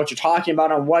 on, what you're talking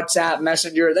about on WhatsApp,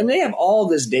 Messenger. I mean, they have all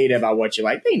this data about what you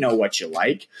like. They know what you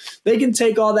like. They can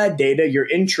take all that data, your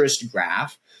interest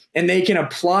graph, and they can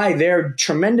apply their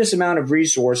tremendous amount of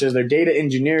resources, their data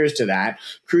engineers to that,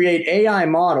 create AI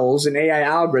models and AI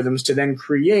algorithms to then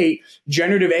create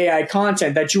generative AI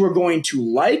content that you are going to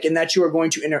like and that you are going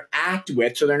to interact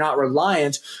with. So they're not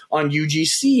reliant on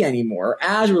UGC anymore,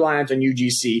 as reliant on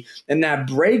UGC. And that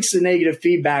breaks the negative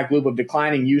feedback loop of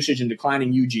declining usage and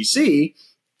declining UGC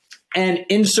and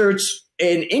inserts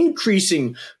an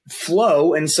increasing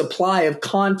flow and supply of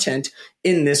content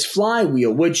in this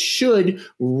flywheel, which should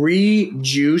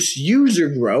reduce user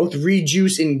growth,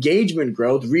 reduce engagement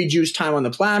growth, reduce time on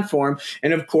the platform.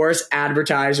 And of course,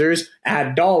 advertisers,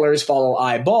 ad dollars follow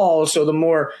eyeballs. So the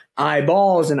more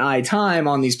eyeballs and eye time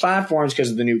on these platforms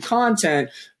because of the new content,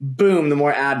 boom, the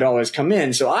more ad dollars come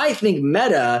in. So I think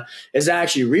Meta has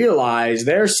actually realized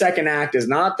their second act is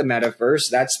not the metaverse.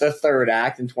 That's the third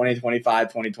act in 2025,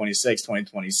 2026,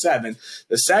 2027.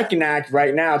 The second act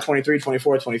right now, 23,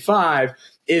 24, 25,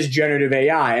 is generative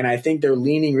AI. And I think they're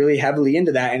leaning really heavily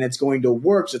into that, and it's going to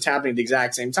work. So it's happening at the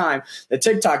exact same time the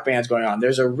TikTok ban's going on.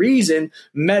 There's a reason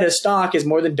Meta stock is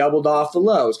more than doubled off the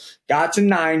lows. Got to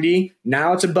 90.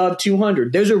 Now it's above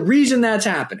 200. There's a reason that's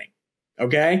happening.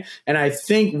 Okay. And I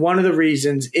think one of the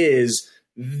reasons is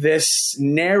this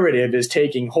narrative is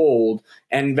taking hold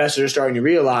and investors are starting to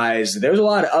realize there's a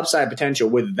lot of upside potential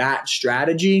with that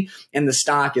strategy, and the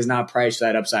stock is not priced for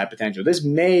that upside potential. This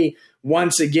may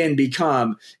once again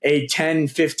become a 10,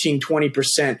 15,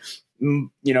 20%,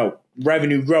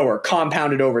 revenue grower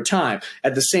compounded over time.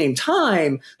 At the same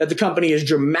time that the company is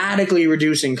dramatically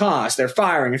reducing costs, they're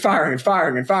firing and firing and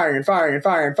firing and firing and firing and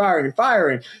firing and firing and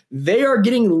firing. They are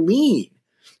getting lean.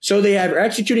 So they are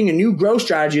executing a new growth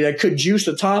strategy that could juice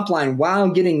the top line while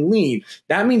getting lean.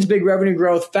 That means big revenue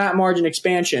growth, fat margin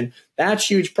expansion. That's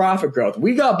huge profit growth.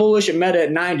 We got bullish at Meta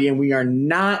at 90, and we are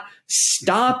not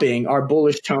stopping our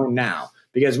bullish tone now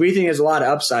because we think there's a lot of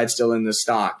upside still in the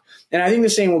stock. And I think the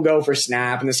same will go for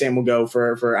Snap, and the same will go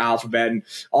for Alphabet and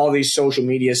all these social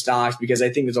media stocks, because I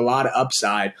think there's a lot of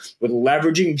upside with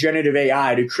leveraging generative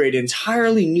AI to create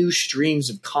entirely new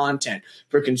streams of content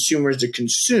for consumers to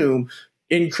consume,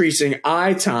 increasing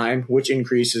eye time, which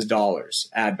increases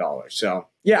ad dollars. So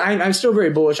yeah, I'm still very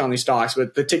bullish on these stocks,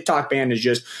 but the TikTok ban is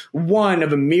just one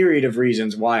of a myriad of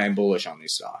reasons why I'm bullish on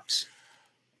these stocks.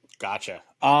 Gotcha.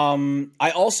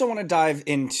 I also want to dive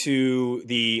into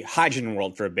the hydrogen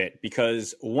world for a bit,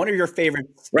 because one of your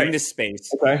favorites in this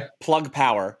space, Plug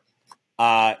Power,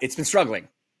 it's been struggling.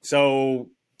 So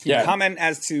can you comment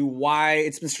as to why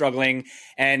it's been struggling,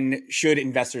 and should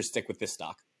investors stick with this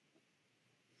stock?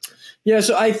 Yeah,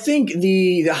 so I think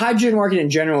the hydrogen market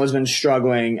in general has been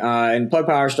struggling, and Plug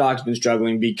Power stock has been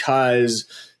struggling because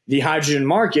the hydrogen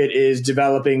market is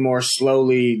developing more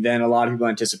slowly than a lot of people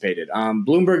anticipated.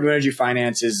 Bloomberg New Energy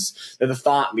Finance they're the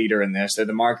thought leader in this. They're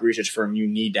the market research firm you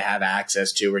need to have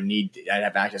access to, or need to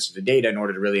have access to the data in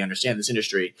order to really understand this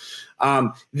industry.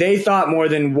 They thought more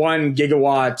than 1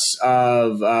 gigawatts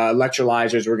of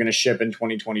electrolyzers were going to ship in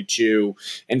 2022.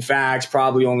 In fact,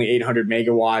 probably only 800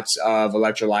 megawatts of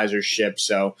electrolyzers shipped.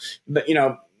 So, but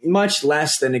much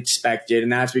less than expected,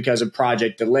 and that's because of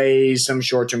project delays, some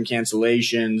short-term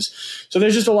cancellations. So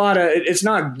there's just a lot of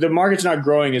the market's not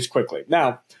growing as quickly.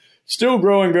 Now, still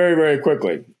growing very, very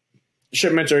quickly.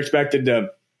 Shipments are expected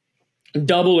to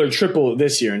double or triple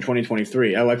this year in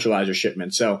 2023, electrolyzer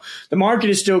shipments. So the market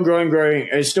is still growing very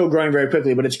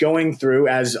quickly, but it's going through,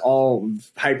 as all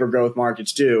hyper growth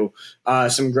markets do,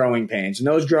 some growing pains. And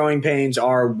those growing pains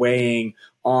are weighing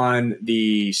on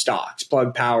the stocks.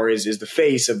 Plug Power is the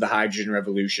face of the hydrogen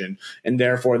revolution, and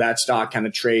therefore that stock kind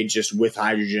of trades just with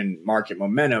hydrogen market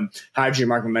momentum. Hydrogen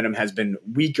market momentum has been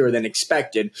weaker than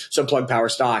expected, so Plug Power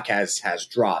stock has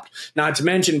dropped. Not to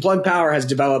mention, Plug Power has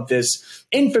developed this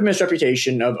infamous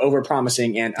reputation of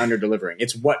overpromising and underdelivering.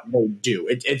 It's what they do.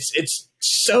 It's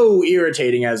so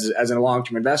irritating as a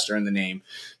long-term investor in the name,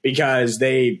 because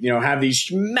they have these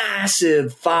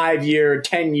massive 5-year,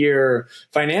 10-year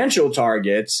financial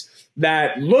targets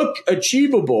that look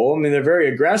achievable. I mean, they're very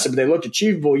aggressive, but they look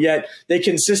achievable, yet they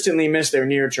consistently miss their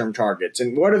near-term targets.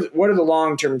 And what are the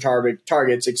long-term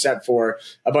targets except for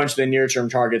a bunch of the near-term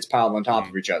targets piled on top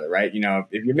of each other, right?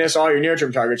 If you miss all your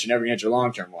near-term targets, you're never going to hit your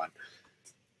long-term one.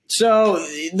 So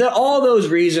all those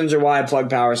reasons are why Plug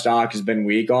Power stock has been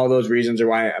weak. All those reasons are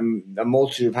why a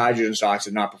multitude of hydrogen stocks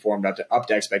have not performed up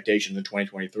to expectations in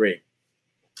 2023.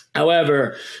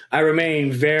 However, I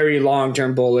remain very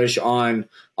long-term bullish on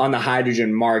the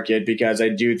hydrogen market, because I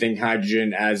do think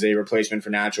hydrogen as a replacement for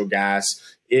natural gas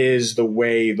is the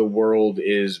way the world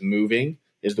is moving,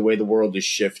 is the way the world is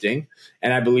shifting.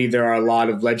 And I believe there are a lot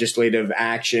of legislative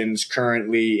actions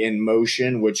currently in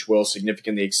motion which will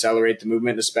significantly accelerate the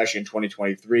movement, especially in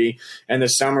 2023. And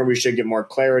this summer, we should get more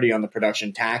clarity on the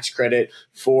production tax credit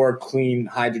for clean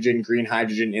hydrogen, green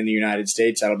hydrogen in the United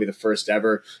States. That'll be the first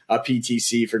ever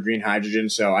PTC for green hydrogen.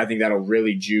 So I think that'll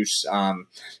really juice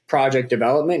project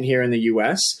development here in the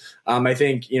U.S. I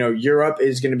think, Europe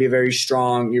is going to be very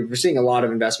strong. We're seeing a lot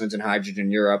of investments in hydrogen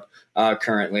in Europe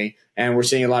currently, and we're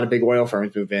seeing a lot of big oil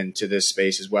firms move into this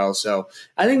space as well. So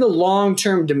I think the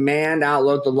long-term demand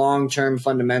outlook, the long-term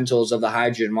fundamentals of the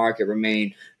hydrogen market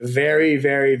remain very,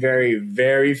 very, very,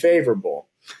 very favorable.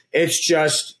 It's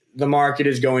just the market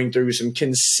is going through some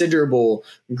considerable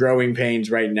growing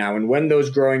pains right now. And when those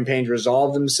growing pains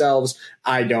resolve themselves,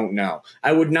 I don't know.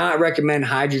 I would not recommend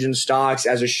hydrogen stocks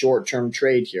as a short-term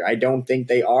trade here. I don't think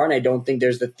they are, and I don't think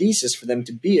there's the thesis for them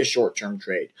to be a short-term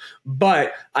trade.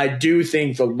 But I do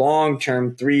think the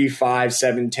long-term 3, 5,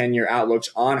 7, 10-year outlooks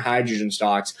on hydrogen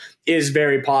stocks is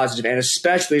very positive, and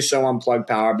especially so on Plug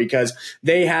Power, because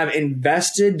they have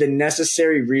invested the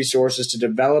necessary resources to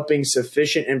developing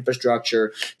sufficient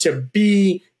infrastructure to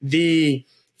be the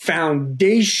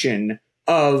foundation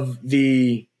of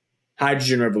the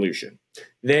hydrogen revolution.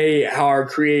 They are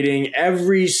creating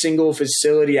every single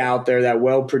facility out there that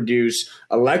will produce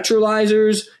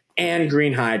electrolyzers and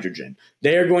green hydrogen.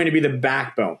 They are going to be the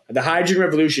backbone. The hydrogen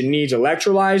revolution needs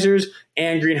electrolyzers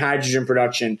and green hydrogen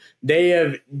production. They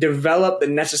have developed the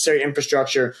necessary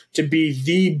infrastructure to be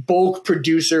the bulk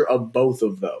producer of both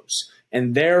of those.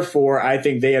 And therefore, I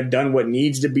think they have done what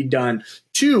needs to be done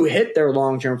to hit their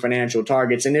long-term financial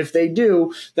targets. And if they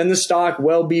do, then the stock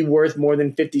will be worth more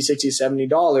than $50, $60,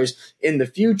 $70 in the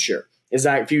future. Is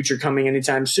that future coming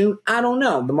anytime soon? I don't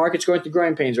know. The market's going through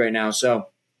growing pains right now, so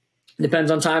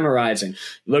depends on time horizon.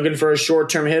 Looking for a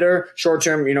short-term hitter,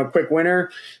 short-term, quick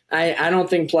winner. I don't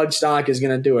think plug stock is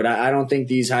going to do it. I don't think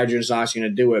these hydrogen stocks are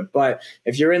going to do it. But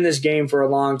if you're in this game for a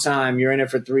long time, you're in it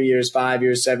for 3 years, 5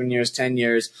 years, 7 years, 10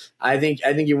 years. I think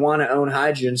you want to own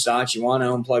hydrogen stocks. You want to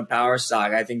own Plug Power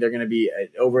stock. I think they're going to be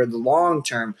over the long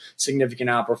term significant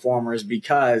outperformers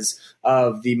because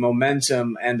of the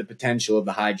momentum and the potential of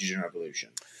the hydrogen revolution.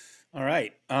 All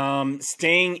right.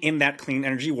 Staying in that clean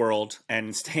energy world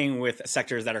and staying with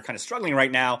sectors that are kind of struggling right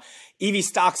now, EV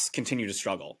stocks continue to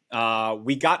struggle.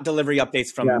 We got delivery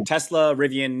updates from Tesla,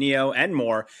 Rivian, NIO, and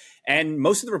more, and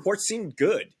most of the reports seemed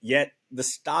good, yet the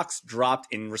stocks dropped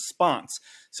in response.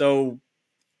 So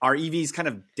are EVs kind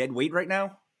of dead weight right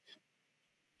now?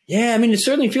 Yeah, it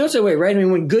certainly feels that way, right?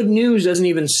 When good news doesn't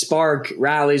even spark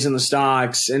rallies in the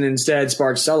stocks and instead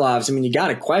sparks sell-offs, you got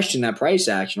to question that price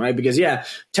action, right? Because,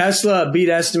 Tesla beat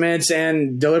estimates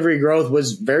and delivery growth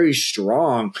was very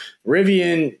strong.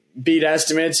 Rivian beat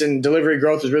estimates and delivery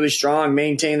growth was really strong,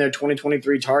 maintained their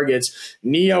 2023 targets.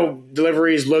 NIO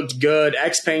deliveries looked good.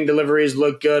 XPeng deliveries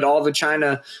looked good. All the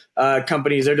China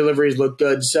companies, their deliveries looked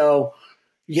good. So,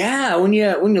 when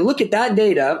you look at that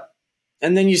data,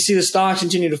 and then you see the stocks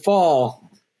continue to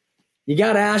fall, you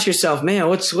got to ask yourself, man,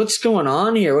 what's going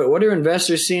on here? What are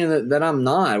investors seeing that I'm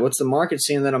not? What's the market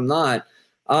seeing that I'm not?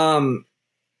 I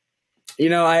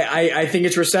think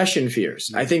it's recession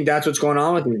fears. I think that's what's going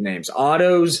on with these names.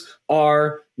 Autos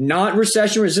are not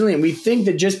recession resilient. We think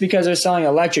that just because they're selling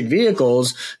electric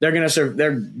vehicles, they're going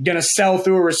to sell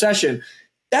through a recession.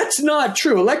 That's not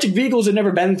true. Electric vehicles have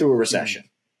never been through a recession.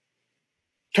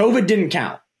 COVID didn't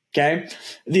count. Okay.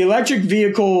 The electric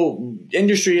vehicle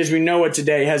industry as we know it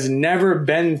today has never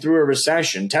been through a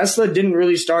recession. Tesla didn't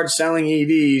really start selling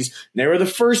EVs. They were the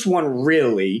first one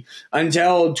really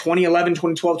until 2011,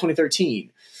 2012,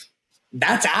 2013.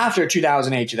 That's after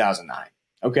 2008, 2009.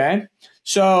 Okay.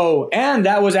 So, and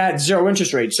that was at zero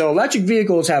interest rates. So electric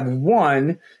vehicles have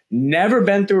one, never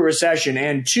been through a recession,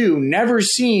 and two, never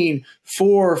seen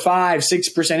 4, 5,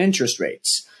 6% interest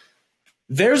rates.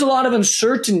 There's a lot of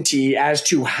uncertainty as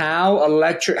to how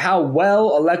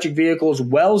well electric vehicles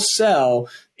will sell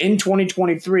in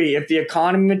 2023 if the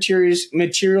economy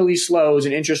materially slows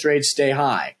and interest rates stay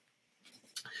high,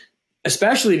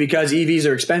 especially because EVs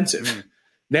are expensive.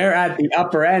 They're at the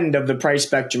upper end of the price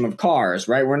spectrum of cars,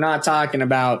 right? We're not talking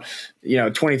about,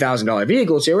 $20,000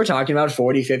 vehicles here. We're talking about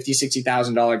 $40,000, $50,000,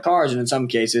 $60,000 cars, and in some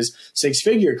cases,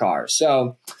 six-figure cars.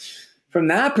 So from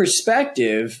that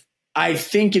perspective, I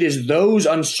think it is those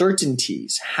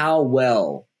uncertainties. How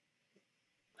well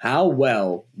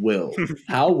will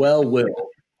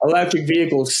electric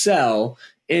vehicles sell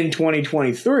in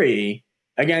 2023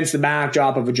 against the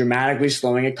backdrop of a dramatically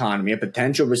slowing economy, a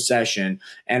potential recession,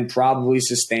 and probably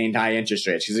sustained high interest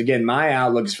rates? Because again, my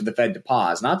outlook is for the Fed to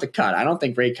pause, not to cut. I don't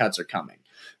think rate cuts are coming.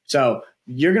 So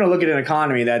you're going to look at an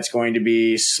economy that's going to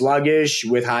be sluggish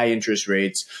with high interest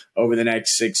rates over the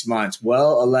next 6 months.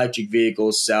 Will electric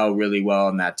vehicles sell really well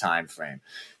in that time frame?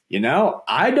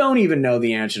 I don't even know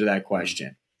the answer to that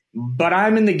question, but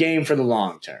I'm in the game for the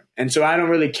long term. And so I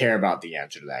don't really care about the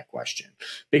answer to that question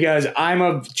because I'm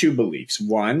of two beliefs.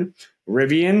 One,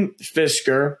 Rivian,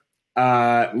 Fisker,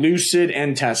 Lucid,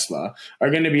 and Tesla are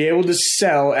going to be able to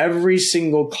sell every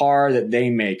single car that they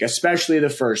make, especially the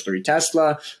first three.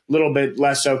 Tesla, a little bit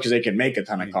less so because they can make a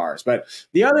ton of cars. But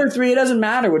the other three, it doesn't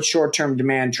matter what short-term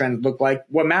demand trends look like.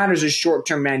 What matters is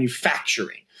short-term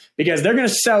manufacturing because they're going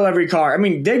to sell every car.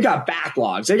 They've got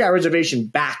backlogs. They got reservation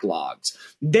backlogs.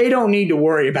 They don't need to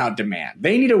worry about demand.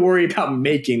 They need to worry about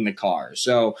making the cars.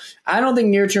 So I don't think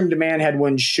near-term demand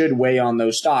headwinds should weigh on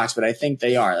those stocks, but I think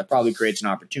they are. That probably creates an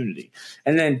opportunity.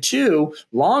 And then two,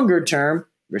 longer term,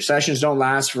 recessions don't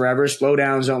last forever.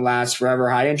 Slowdowns don't last forever.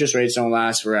 High interest rates don't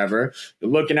last forever.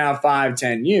 Looking out 5,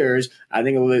 10 years, I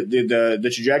think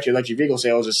the trajectory of electric vehicle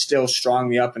sales is still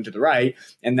strongly up and to the right.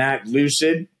 And that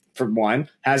Lucid, for one,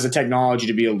 has the technology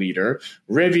to be a leader.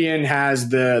 Rivian has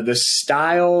the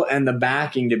style and the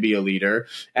backing to be a leader.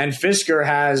 And Fisker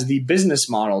has the business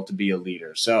model to be a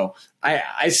leader. So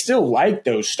I still like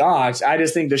those stocks. I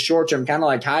just think the short term, kind of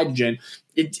like hydrogen,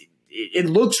 it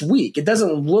looks weak. It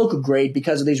doesn't look great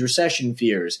because of these recession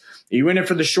fears. Are you in it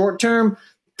for the short term?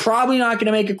 probably not going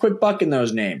to make a quick buck in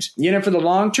those names. For the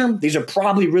long term, these are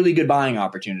probably really good buying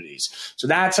opportunities. So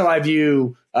that's how I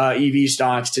view EV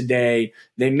stocks today.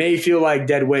 They may feel like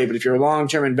dead weight, but if you're a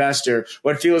long-term investor,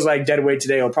 what feels like dead weight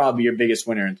today will probably be your biggest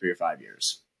winner in 3 or 5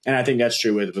 years. And I think that's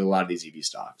true with a lot of these EV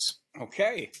stocks.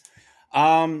 Okay.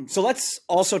 So let's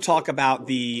also talk about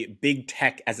the big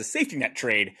tech as a safety net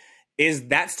trade. Is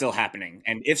that still happening?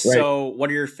 And if so,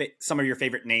 what are some of your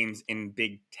favorite names in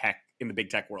the big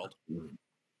tech world?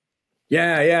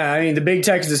 Yeah. I mean, the big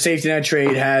tech as a safety net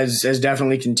trade has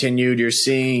definitely continued. You're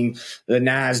seeing the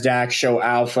NASDAQ show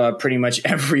alpha pretty much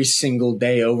every single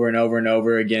day over and over and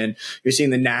over again. You're seeing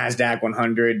the NASDAQ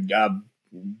 100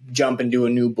 jump into a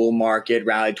new bull market,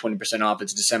 rally 20% off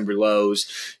its December lows.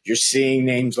 You're seeing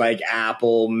names like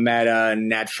Apple, Meta,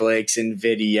 Netflix,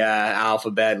 Nvidia,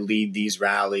 Alphabet lead these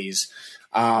rallies.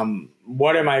 And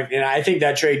I think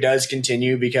that trade does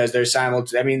continue because they're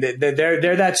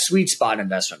they're that sweet spot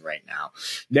investment right now.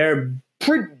 They're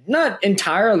not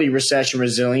entirely recession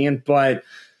resilient, but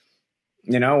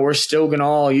we're still going to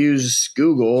all use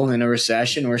Google in a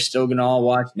recession. We're still going to all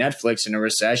watch Netflix in a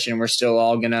recession. We're still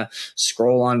all going to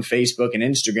scroll on Facebook and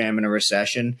Instagram in a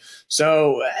recession.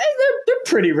 So they're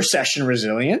pretty recession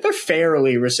resilient. They're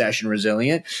fairly recession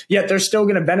resilient, yet they're still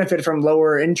going to benefit from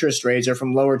lower interest rates or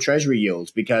from lower treasury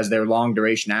yields because they're long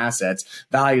duration assets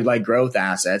valued like growth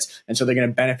assets. And so they're going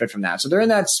to benefit from that. So they're in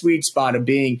that sweet spot of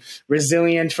being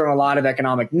resilient from a lot of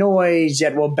economic noise,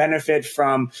 yet will benefit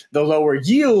from the lower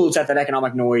yields that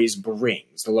economic noise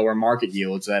brings, the lower market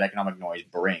yields that economic noise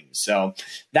brings. So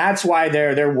that's why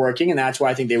they're working, and that's why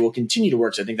I think they will continue to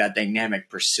work. So I think that dynamic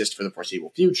persists for the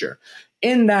foreseeable future.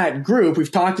 In that group,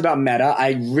 we've talked about Meta.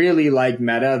 I really like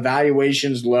Meta.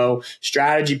 Valuation's low,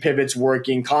 strategy pivots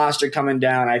working, costs are coming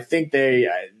down. I think they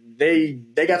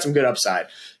got some good upside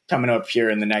coming up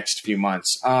here in the next few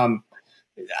months.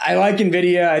 I like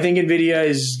NVIDIA. I think NVIDIA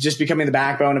is just becoming the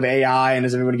backbone of AI. And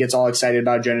as everyone gets all excited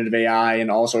about generative AI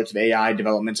and all sorts of AI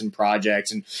developments and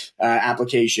projects and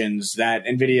applications, that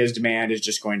NVIDIA's demand is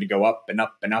just going to go up and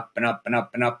up and up and up and up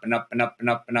and up and up and up and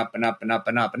up and up and up and up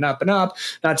and up and up and up.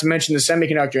 Not to mention the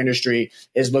semiconductor industry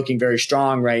is looking very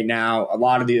strong right now.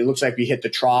 It looks like we hit the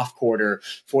trough quarter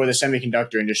for the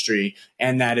semiconductor industry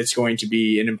and that it's going to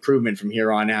be an improvement from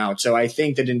here on out. So I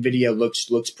think that NVIDIA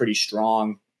looks pretty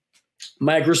strong.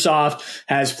 Microsoft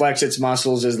has flexed its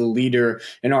muscles as the leader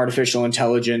in artificial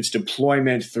intelligence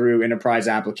deployment through enterprise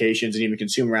applications and even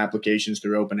consumer applications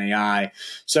through OpenAI.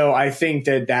 So I think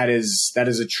that is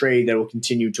a trade that will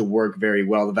continue to work very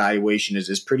well. The valuation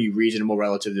is pretty reasonable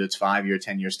relative to its 5-year,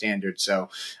 10-year standard. So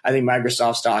I think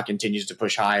Microsoft stock continues to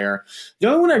push higher. The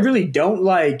only one I really don't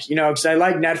like, because I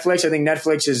like Netflix. I think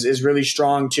Netflix is really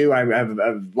strong too. I have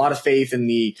a lot of faith in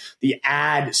the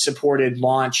ad supported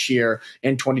launch here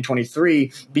in 2023.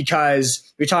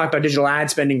 Because we talked about digital ad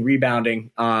spending rebounding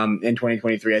in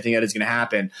 2023. I think that is going to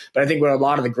happen. But I think what a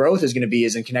lot of the growth is going to be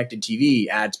is in connected TV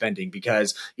ad spending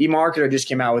because eMarketer just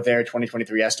came out with their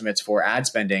 2023 estimates for ad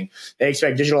spending. They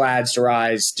expect digital ad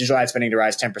spending to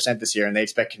rise 10% this year, and they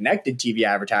expect connected TV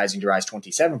advertising to rise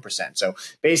 27%. So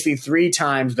basically 3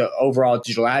 times the overall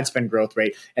digital ad spend growth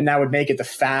rate, and that would make it the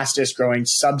fastest growing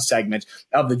subsegment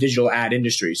of the digital ad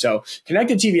industry. So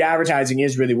connected TV advertising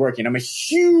is really working. I'm a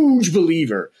huge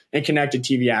believer in connected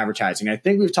TV advertising. I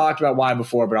think we've talked about why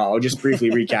before, but I'll just briefly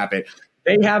recap it.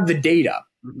 They have the data,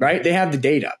 right? They have the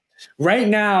data. Right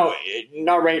now,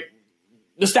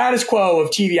 the status quo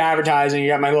of TV advertising, you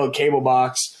got my little cable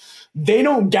box. They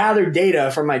don't gather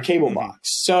data from my cable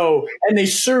box. So, and they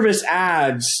service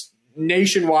ads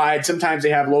nationwide. Sometimes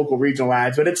they have local regional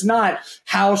ads, but it's not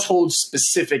household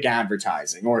specific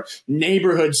advertising or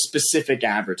neighborhood specific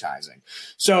advertising.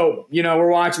 So, we're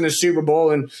watching the Super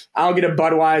Bowl and I'll get a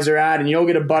Budweiser ad and you'll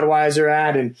get a Budweiser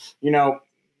ad and,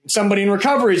 somebody in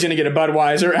recovery is going to get a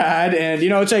Budweiser ad. And,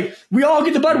 it's like we all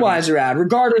get the Budweiser ad,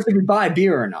 regardless if we buy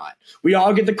beer or not. We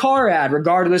all get the car ad,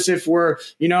 regardless if we're,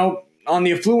 on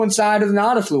the affluent side or the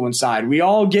not affluent side. We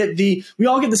all get the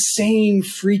same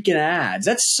freaking ads.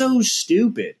 That's so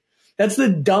stupid. That's the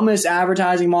dumbest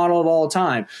advertising model of all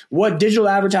time. What digital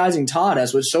advertising taught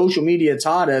us, what social media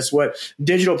taught us, what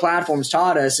digital platforms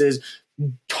taught us is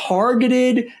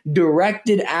targeted,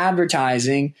 directed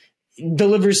advertising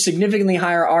delivers significantly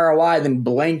higher ROI than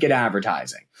blanket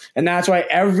advertising. And that's why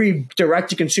every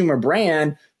direct-to-consumer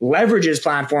brand leverages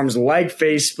platforms like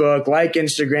Facebook, like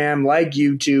Instagram, like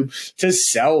YouTube to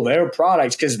sell their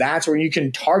products because that's where you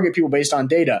can target people based on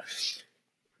data.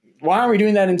 Why aren't we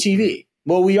doing that in TV?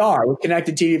 Well, we are with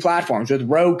connected TV platforms, with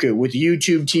Roku, with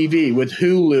YouTube TV, with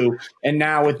Hulu, and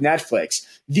now with Netflix.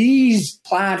 These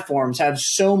platforms have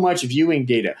so much viewing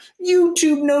data.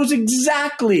 YouTube knows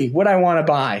exactly what I want to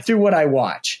buy through what I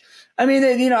watch. I mean,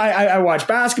 I watch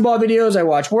basketball videos, I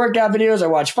watch workout videos, I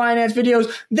watch finance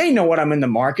videos. They know what I'm in the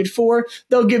market for.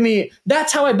 They'll give me,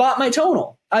 that's how I bought my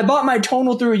tonal. I bought my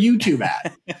tonal through a YouTube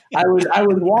ad. I was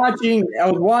watching,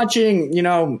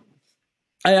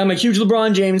 I am a huge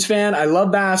LeBron James fan. I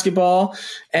love basketball,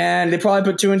 and they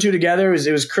probably put two and two together.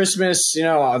 It was Christmas,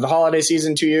 the holiday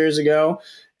season 2 years ago.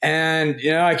 And,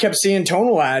 I kept seeing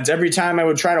tonal ads every time I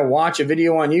would try to watch a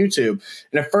video on YouTube.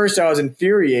 And at first I was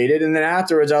infuriated. And then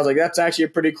afterwards I was like, that's actually a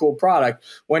pretty cool product.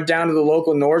 Went down to the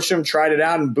local Nordstrom, tried it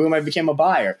out, and boom, I became a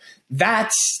buyer.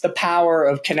 That's the power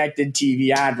of connected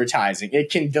TV advertising. It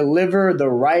can deliver the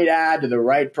right ad to the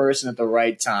right person at the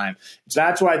right time. So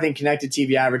that's why I think connected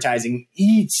TV advertising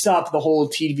eats up the whole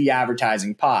TV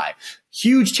advertising pie.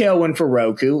 Huge tailwind for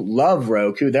Roku. Love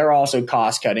Roku. They're also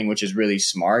cost cutting, which is really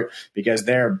smart because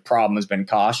their problem has been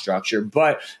cost structure.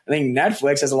 But I think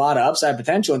Netflix has a lot of upside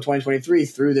potential in 2023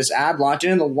 through this ad launch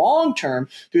and in the long term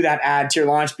through that ad tier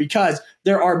launch, because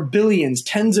there are billions,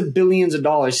 tens of billions of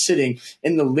dollars sitting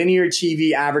in the linear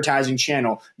TV advertising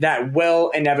channel that will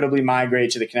inevitably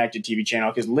migrate to the connected TV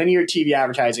channel, because linear TV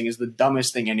advertising is the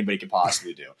dumbest thing anybody could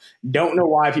possibly do. Don't know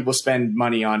why people spend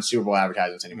money on Super Bowl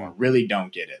advertisements anymore. Really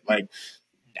don't get it. Like,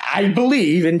 I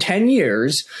believe in 10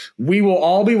 years, we will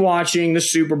all be watching the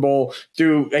Super Bowl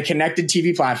through a connected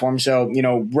TV platform. So,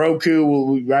 Roku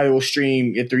will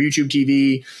stream it through YouTube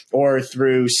TV or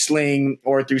through Sling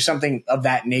or through something of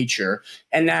that nature.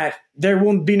 And that there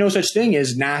won't be no such thing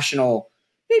as national.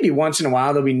 Maybe once in a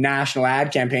while there'll be national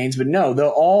ad campaigns, but no, they'll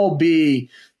all be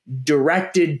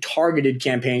directed, targeted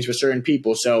campaigns for certain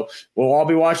people. So we'll all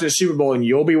be watching the Super Bowl and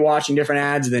you'll be watching different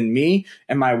ads than me.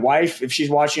 And my wife, if she's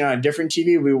watching on a different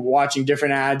TV, will be watching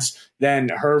different ads than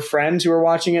her friends who are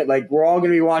watching it. Like, we're all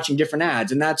going to be watching different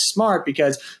ads. And that's smart,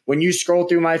 because when you scroll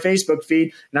through my Facebook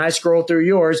feed and I scroll through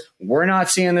yours, we're not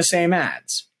seeing the same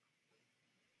ads.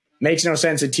 Makes no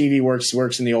sense that TV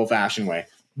works in the old fashioned way.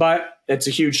 But it's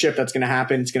a huge shift that's going to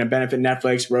happen. It's going to benefit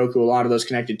Netflix, Roku, a lot of those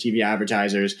connected TV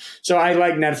advertisers. So I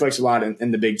like Netflix a lot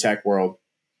in the big tech world.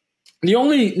 The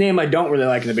only name I don't really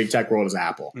like in the big tech world is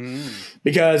Apple,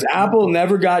 because Apple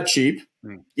never got cheap,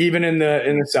 even in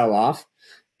the sell-off.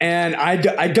 And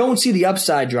I don't see the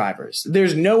upside drivers.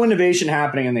 There's no innovation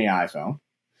happening in the iPhone.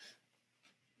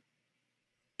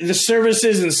 The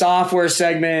services and software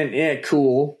segment,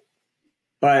 cool.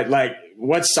 But like,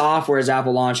 what software is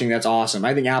Apple launching that's awesome?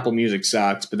 I think Apple Music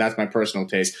sucks, but that's my personal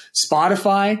taste.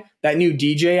 Spotify, that new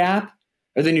DJ app,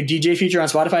 or the new DJ feature on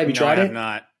Spotify, have you tried it? I have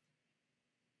not.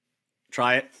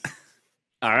 Try it.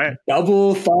 All right.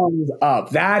 Double thumbs up.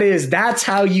 That's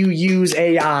how you use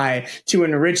AI to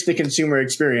enrich the consumer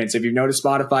experience. If you've noticed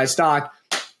Spotify stock,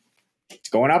 it's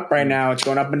going up right now. It's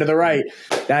going up into the right.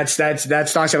 That stock's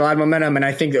had a lot of momentum. And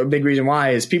I think the big reason why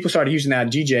is people started using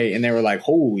that DJ and they were like,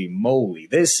 holy moly,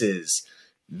 this is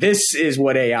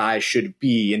what AI should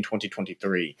be in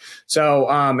 2023. So,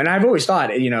 and I've always thought,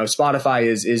 Spotify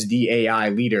is the AI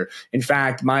leader. In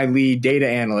fact, my lead data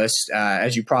analyst,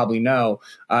 as you probably know,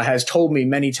 has told me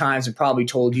many times, and probably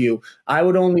told you, I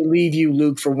would only leave you,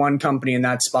 Luke, for one company, and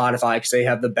that's Spotify, because they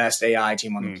have the best AI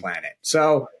team on the planet.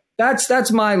 So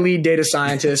that's my lead data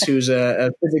scientist, who's a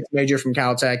physics major from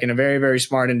Caltech and a very, very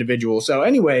smart individual. So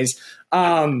anyways,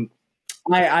 I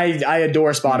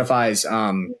adore Spotify's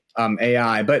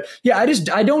AI, but yeah,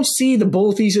 I don't see the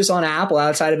bull thesis on Apple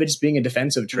outside of it just being a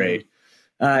defensive trade.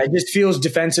 It just feels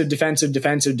defensive,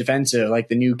 like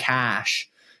the new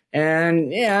cash.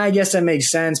 And yeah, I guess that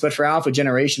makes sense, but for alpha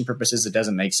generation purposes, it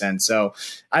doesn't make sense. So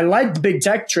I like the big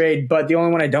tech trade, but the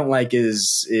only one I don't like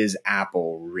is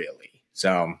Apple, really.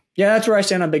 So yeah, that's where I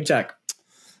stand on big tech.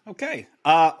 Okay.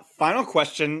 Final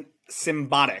question.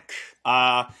 Symbotic.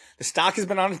 The stock has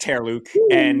been on a tear, Luke.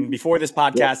 And before this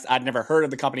podcast, I'd never heard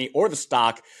of the company or the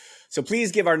stock. So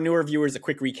please give our newer viewers a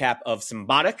quick recap of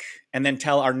Symbotic, and then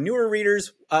tell our newer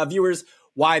viewers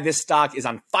why this stock is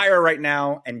on fire right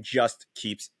now and just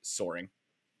keeps soaring.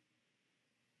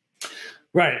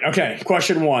 Right. Okay.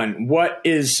 Question one. What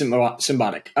is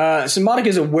Symbotic? Symbotic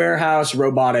is a warehouse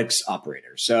robotics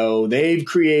operator. So they've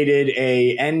created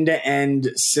a end-to-end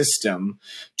system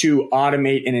to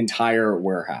automate an entire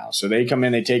warehouse. So they come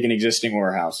in, they take an existing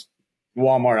warehouse.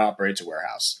 Walmart operates a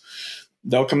warehouse.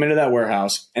 They'll come into that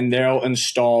warehouse and they'll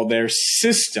install their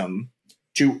system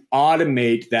to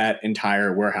automate that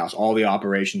entire warehouse, all the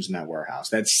operations in that warehouse.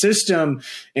 That system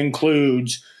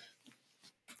includes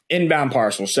inbound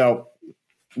parcels. So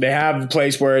they have the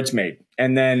place where it's made.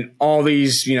 and then all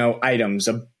these, items,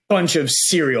 a bunch of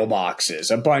cereal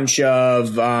boxes, a bunch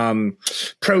of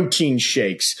protein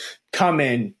shakes come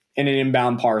in an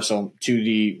inbound parcel to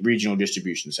the regional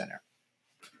distribution center.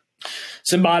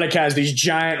 Symbotic has these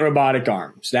giant robotic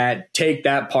arms that take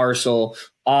that parcel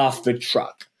off the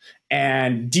truck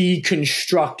and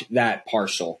deconstruct that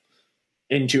parcel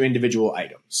into individual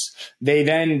items. They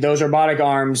then, those robotic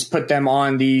arms, put them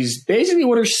on these basically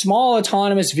what are small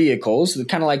autonomous vehicles,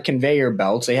 kind of like conveyor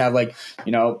belts. They have like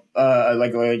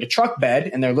a truck bed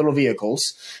in their little vehicles.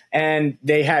 And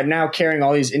they had now carrying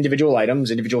all these individual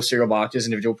items, individual cereal boxes,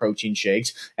 individual protein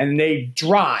shakes, and they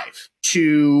drive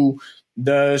to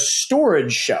the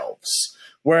storage shelves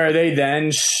where they then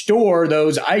store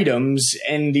those items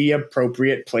in the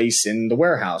appropriate place in the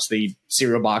warehouse. The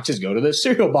cereal boxes go to the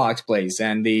cereal box place,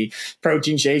 and the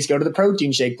protein shakes go to the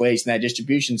protein shake place in that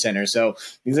distribution center. So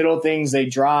these little things, they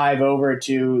drive over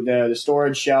to the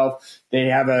storage shelf. They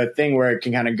have a thing where it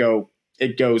can kind of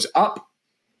it goes up.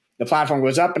 The platform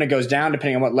goes up and it goes down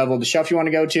depending on what level of the shelf you want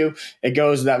to go to. It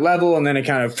goes to that level, and then it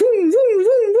kind of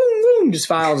just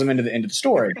files them into the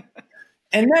storage.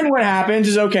 And then what happens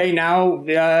is, okay, now,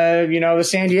 the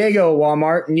San Diego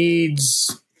Walmart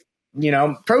needs,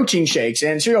 protein shakes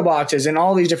and cereal boxes and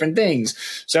all these different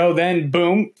things. So then,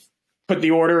 boom, put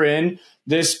the order in.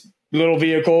 This little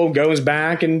vehicle goes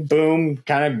back and boom,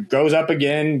 kind of goes up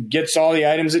again, gets all the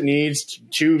items it needs,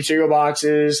 2 cereal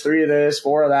boxes, 3 of this,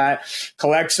 4 of that,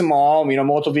 collects them all.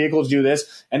 Multiple vehicles do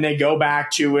this, and they go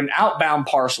back to an outbound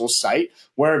parcel site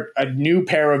where a new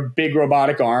pair of big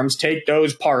robotic arms take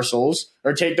those parcels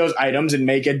or take those items and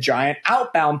make a giant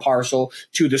outbound parcel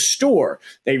to the store.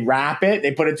 They wrap it,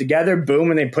 they put it together, boom,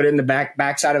 and they put it in the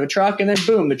backside of a truck, and then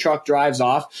boom, the truck drives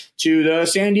off to the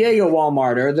San Diego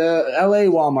Walmart or the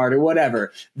LA Walmart or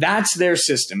whatever. That's their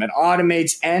system. It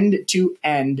automates end to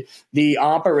end the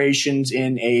operations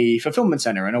in a fulfillment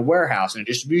center, in a warehouse, in a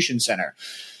distribution center.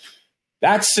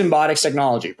 That's Symbotic's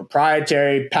technology.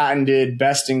 Proprietary, patented,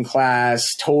 best in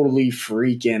class, totally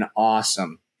freaking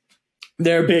awesome.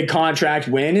 Their big contract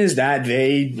win is that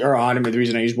they are automating. The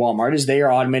reason I use Walmart is they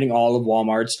are automating all of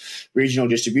Walmart's regional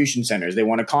distribution centers. They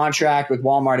won a contract with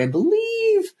Walmart, I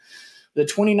believe, the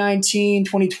 2019,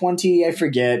 2020, I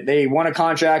forget. They won a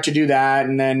contract to do that.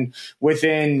 And then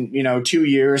within, 2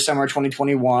 years, summer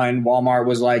 2021, Walmart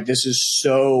was like, this is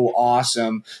so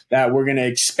awesome that we're going to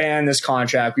expand this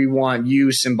contract. We want you,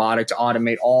 Symbotic, to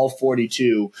automate all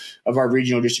 42 of our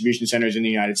regional distribution centers in the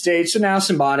United States. So now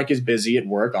Symbotic is busy at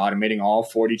work automating all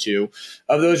 42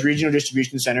 of those regional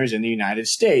distribution centers in the United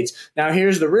States. Now,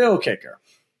 here's the real kicker.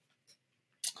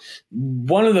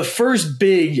 One of the first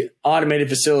big automated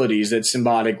facilities that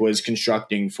Symbotic was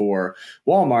constructing for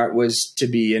Walmart was to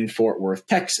be in Fort Worth,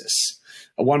 Texas,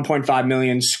 a 1.5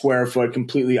 million square foot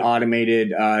completely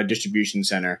automated distribution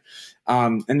center.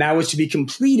 And that was to be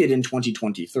completed in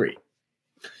 2023.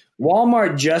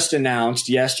 Walmart just announced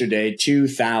yesterday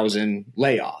 2,000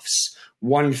 layoffs.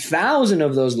 1,000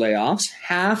 of those layoffs,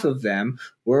 half of them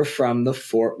were from the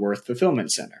Fort Worth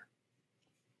Fulfillment Center.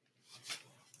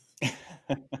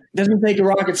 Doesn't take a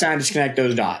rocket scientist to connect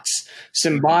those dots.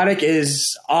 Symbotic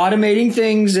is automating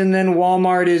things, and then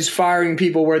Walmart is firing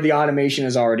people where the automation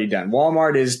is already done.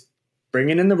 Walmart is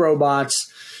bringing in the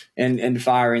robots and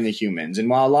firing the humans. And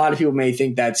while a lot of people may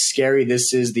think that's scary,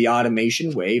 this is the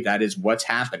automation wave. That is what's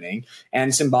happening.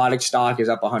 And Symbotic stock is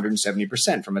up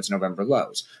 170% from its November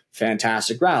lows.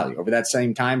 Fantastic rally. Over that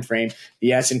same time frame,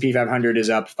 the S&P 500 is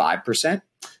up 5%.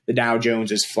 The Dow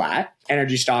Jones is flat.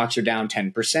 Energy stocks are down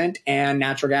 10%, and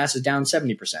natural gas is down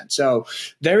 70%. So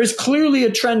there is clearly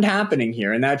a trend happening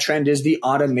here, and that trend is the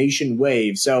automation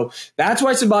wave. So that's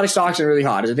why Symbotic stocks are really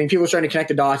hot. Is I think people are trying to connect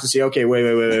the dots and say, okay,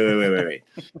 wait.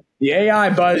 The AI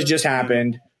buzz just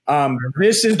happened.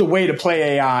 This is the way to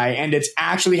play AI, and it's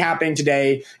actually happening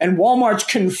today. And Walmart's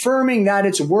confirming that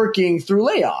it's working through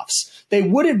layoffs. They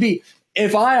wouldn't be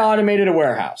if I automated a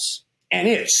warehouse and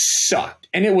it sucked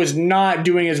and it was not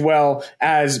doing as well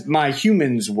as my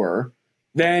humans were,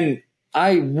 then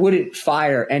I wouldn't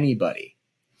fire anybody.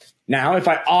 Now, if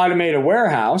I automate a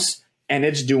warehouse and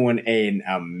it's doing an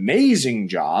amazing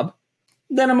job,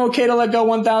 then I'm okay to let go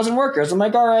 1,000 workers. I'm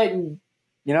like, all right,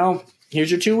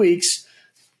 here's your 2 weeks.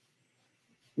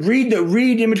 Read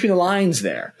in between the lines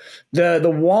there. The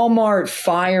Walmart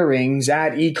firings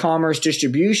at e-commerce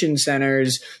distribution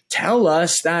centers tell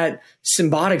us that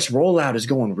Symbotic's rollout is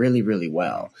going really, really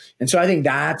well. And so I think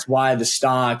that's why the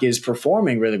stock is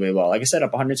performing really, really well. Like I said,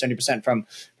 up 170% from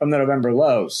the November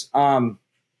lows.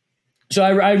 So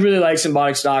I really like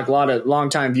Symbotic stock. A lot of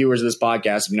longtime viewers of this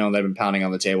podcast have known that I've been pounding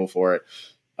on the table for it.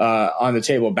 on the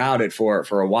table about it for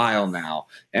a while now,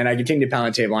 and I continue to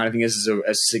pound the table. And I think this is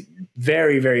a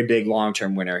very, very big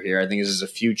long-term winner here. I think this is a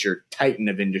future titan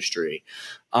of industry.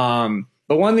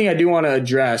 But one thing I do want to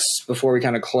address before we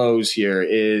kind of close here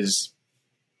is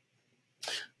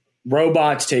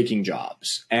robots taking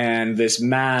jobs and this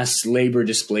mass labor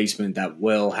displacement that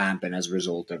will happen as a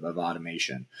result of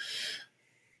automation.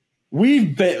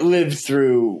 We've lived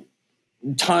through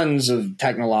tons of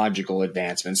technological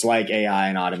advancements like AI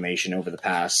and automation over the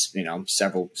past,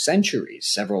 several centuries,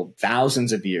 several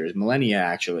thousands of years, millennia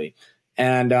actually.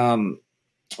 And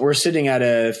we're sitting at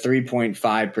a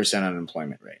 3.5%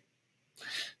 unemployment rate.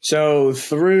 So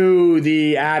through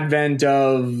the advent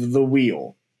of the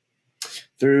wheel,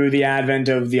 through the advent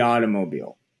of the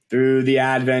automobile, through the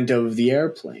advent of the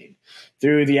airplane,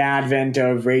 through the advent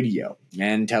of radio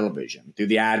and television, through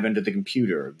the advent of the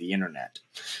computer, the internet,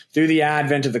 through the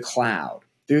advent of the cloud,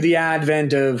 through the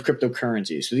advent of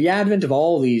cryptocurrencies, through the advent of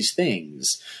all these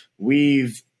things,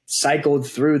 we've cycled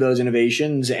through those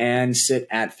innovations and sit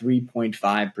at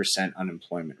 3.5%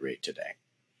 unemployment rate today.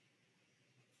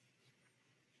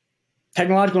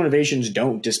 Technological innovations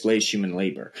don't displace human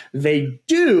labor. They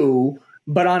do,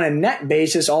 but on a net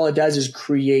basis, all it does is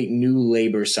create new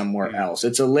labor somewhere else.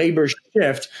 It's a labor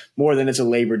shift more than it's a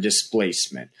labor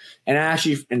displacement. And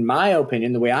actually, in my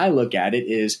opinion, the way I look at it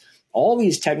is all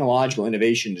these technological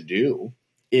innovations do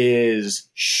is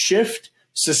shift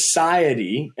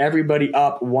society, everybody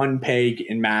up one peg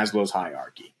in Maslow's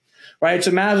hierarchy. Right.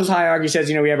 So Maslow's hierarchy says,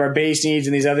 we have our base needs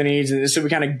and these other needs. And so we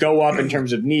kind of go up in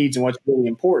terms of needs and what's really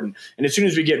important. And as soon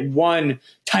as we get one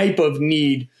type of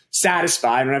need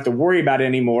satisfied, we don't have to worry about it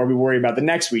anymore. We worry about the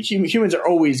next week. Humans are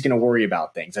always going to worry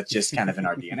about things. That's just kind of in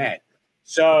our DNA.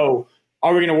 So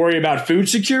are we going to worry about food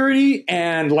security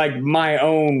and like my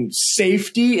own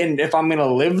safety and if I'm going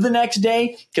to live the next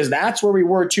day? Because that's where we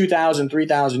were 2,000,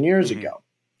 3,000 years ago.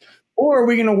 Or are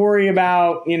we going to worry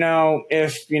about,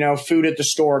 if, food at the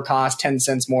store costs 10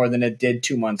 cents more than it did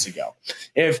 2 months ago?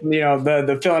 If,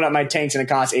 the filling up my tanks and it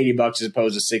costs $80 as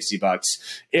opposed to $60.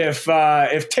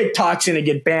 If TikTok's going to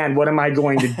get banned, what am I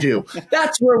going to do?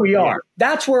 That's where we are.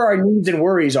 That's where our needs and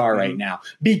worries are right now,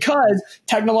 because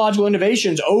technological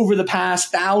innovations over the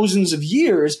past thousands of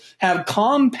years have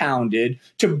compounded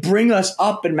to bring us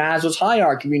up in Maslow's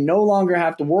hierarchy. We no longer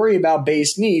have to worry about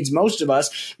base needs. Most of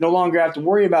us no longer have to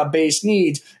worry about base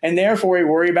needs, and therefore we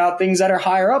worry about things that are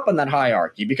higher up on that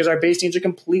hierarchy because our base needs are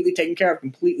completely taken care of,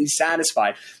 completely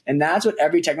satisfied. And that's what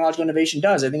every technological innovation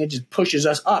does. I think it just pushes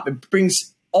us up. It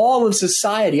brings all of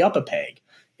society up a peg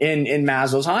in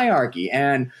Maslow's hierarchy.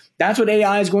 And that's what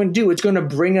AI is going to do. It's going to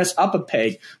bring us up a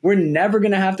peg. We're never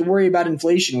going to have to worry about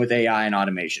inflation with AI and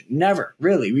automation. Never,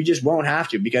 really. We just won't have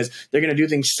to, because they're going to do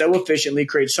things so efficiently,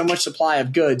 create so much supply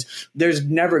of goods. There's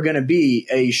never going to be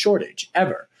a shortage,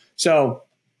 ever. So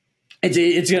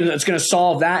it's going to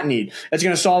solve that need. It's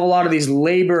going to solve a lot of these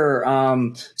labor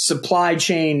supply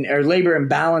chain or labor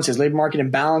imbalances, labor market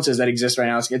imbalances that exist right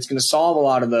now. It's going to solve a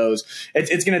lot of those.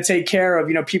 It's going to take care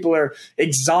of, people are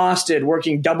exhausted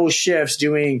working double shifts,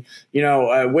 doing,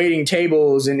 waiting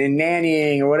tables and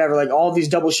nannying or whatever, like all these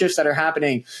double shifts that are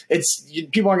happening.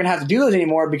 People aren't going to have to do those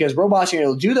anymore because robots are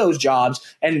going to do those jobs.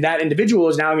 And that individual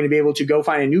is now going to be able to go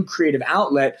find a new creative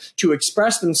outlet to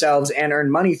express themselves and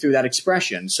earn money through that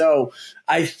expression. So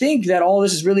I think that all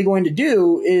this is really going to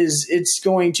do is it's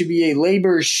going to be a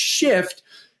labor shift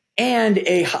and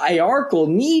a hierarchical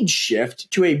need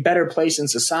shift to a better place in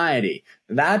society.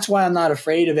 That's why I'm not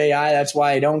afraid of AI. That's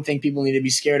why I don't think people need to be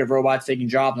scared of robots taking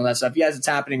jobs and all that stuff. Yes, it's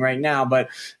happening right now, but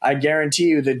I guarantee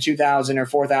you the 2,000 or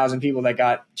 4,000 people that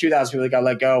got 2,000 people that got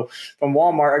let go from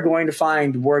Walmart are going to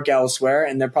find work elsewhere,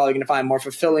 and they're probably going to find more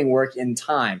fulfilling work in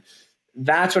time.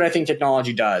 That's what I think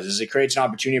technology does, is it creates an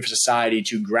opportunity for society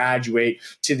to graduate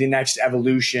to the next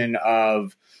evolution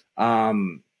of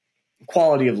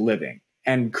quality of living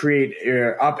and create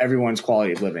up everyone's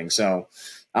quality of living. So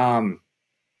I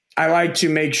like to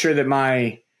make sure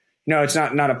that it's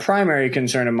not a primary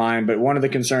concern of mine, but one of the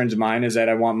concerns of mine is that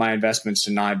I want my investments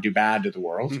to not do bad to the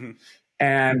world. Mm-hmm.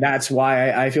 And that's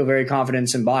why I feel very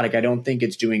confident in Symbotic. I don't think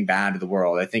it's doing bad to the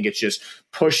world. I think it's just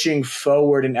pushing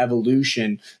forward an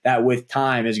evolution that with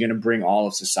time is going to bring all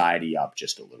of society up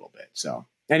just a little bit. So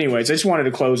anyways, I just wanted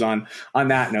to close on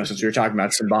that note, since we were talking about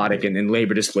Symbotic and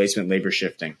labor displacement, labor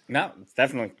shifting. No,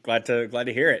 definitely glad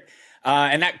to hear it.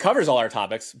 And that covers all our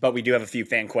topics, but we do have a few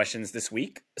fan questions this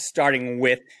week, starting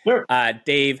with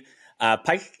Dave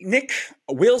Nick,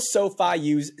 will SoFi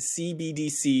use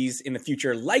CBDCs in the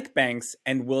future like banks,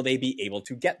 and will they be able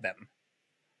to get them?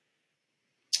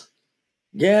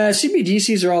 Yeah,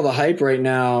 CBDCs are all the hype right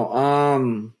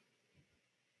now.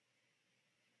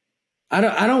 I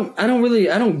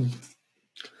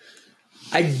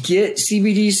get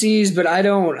CBDCs, but I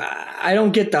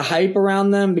don't get the hype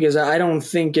around them because I don't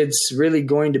think it's really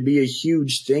going to be a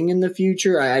huge thing in the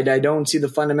future. I don't see the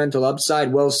fundamental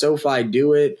upside. Will SoFi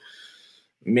do it?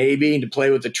 Maybe, to play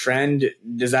with the trend.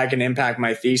 Does that can impact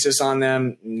my thesis on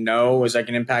them? No. Is that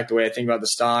can impact the way I think about the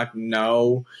stock?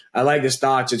 No. I like the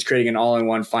stocks. It's creating an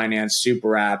all-in-one finance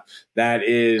super app that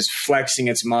is flexing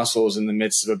its muscles in the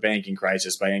midst of a banking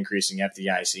crisis by increasing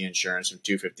FDIC insurance from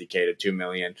 $250K to $2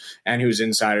 million, and whose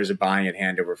insiders are buying it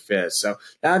hand over fist. So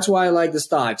that's why I like the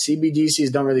stock. CBDCs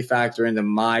don't really factor into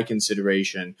my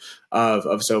consideration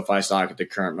of SoFi stock at the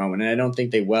current moment, and I don't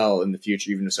think they will in the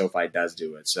future, even if SoFi does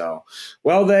do it. So,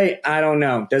 I don't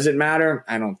know. Does it matter?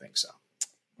 I don't think so.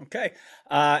 Okay.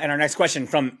 And our next question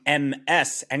from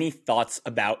MS. Any thoughts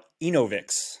about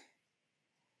Enovix?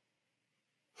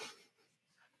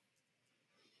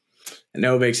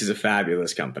 Enovix is a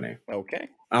fabulous company. Okay.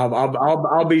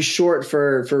 I'll be short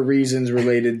for reasons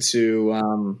related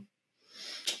to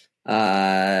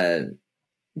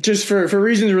just for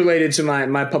reasons related to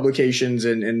my publications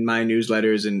and my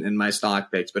newsletters and my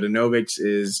stock picks. But Enovix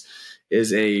is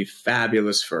a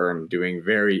fabulous firm doing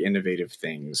very innovative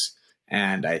things,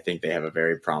 and I think they have a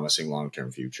very promising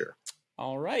long-term future.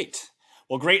 All right.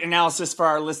 Well, great analysis for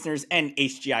our listeners and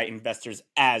HGI investors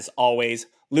as always.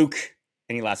 Luke,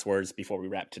 any last words before we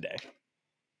wrap today?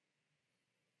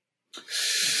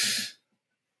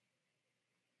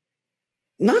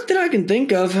 Not that I can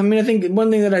think of. I mean, I think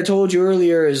one thing that I told you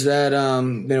earlier is that,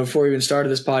 before we even started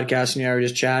this podcast and you and I were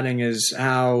just chatting, is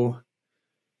how,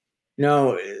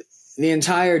 the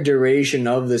entire duration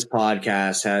of this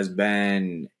podcast has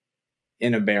been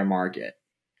in a bear market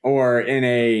or in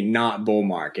a not bull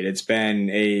market. It's been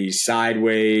a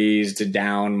sideways to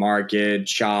down market,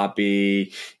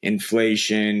 choppy,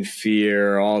 inflation,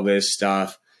 fear, all this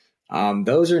stuff.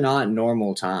 Those are not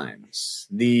normal times.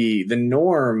 The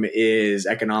norm is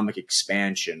economic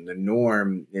expansion. The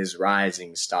norm is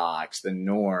rising stocks. The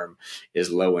norm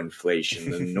is low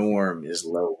inflation. The norm is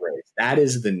low rates. That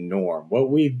is the norm. What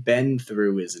we've been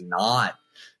through is not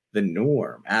the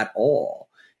norm at all.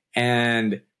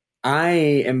 And I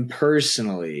am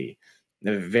personally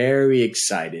very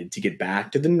excited to get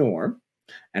back to the norm.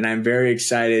 And I'm very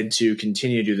excited to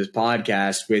continue to do this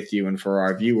podcast with you and for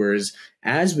our viewers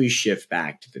as we shift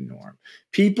back to the norm.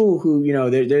 People who,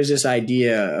 there's this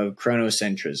idea of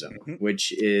chronocentrism,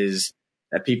 which is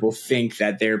that people think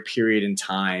that their period in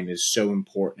time is so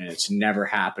important and it's never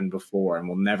happened before and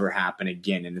will never happen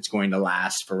again and it's going to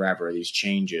last forever, these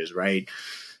changes, right?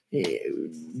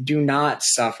 Do not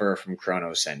suffer from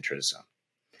chronocentrism.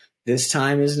 This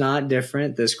time is not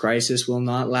different. This crisis will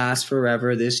not last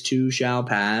forever. This too shall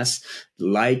pass,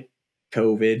 like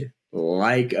COVID,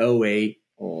 like 2008,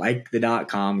 like the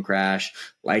dot-com crash,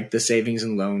 like the savings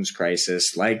and loans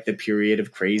crisis, like the period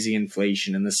of crazy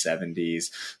inflation in the 70s,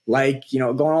 like,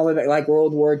 going all the way back, like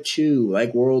World War II,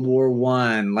 like World War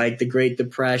I, like the Great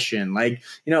Depression, like,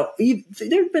 there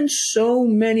have been so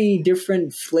many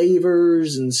different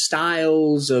flavors and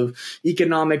styles of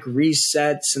economic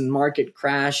resets and market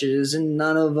crashes, and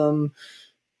none of them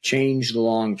change the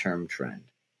long-term trend.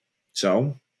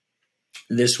 So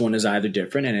this one is either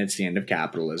different and it's the end of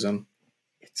capitalism.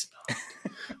 It's not.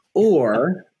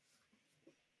 Or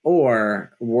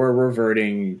we're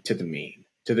reverting to the mean,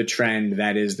 to the trend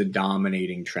that is the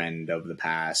dominating trend of the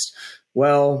past.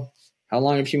 Well, how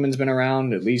long have humans been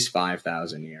around? At least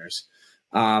 5,000 years.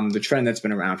 The trend that's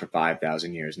been around for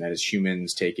 5,000 years, and that is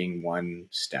humans taking one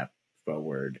step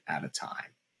forward at a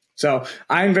time. So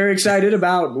I'm very excited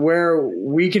about where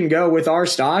we can go with our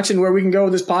stocks and where we can go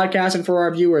with this podcast and for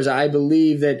our viewers. I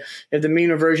believe that if the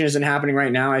mean reversion isn't happening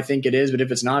right now, I think it is. But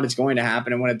if it's not, it's going to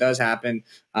happen. And when it does happen,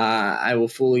 I will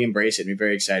fully embrace it and be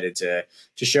very excited to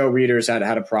show readers how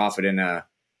to profit in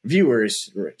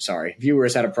viewers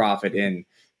how to profit in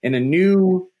a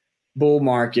new bull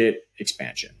market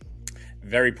expansion.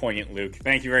 Very poignant, Luke.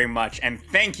 Thank you very much. And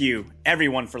thank you,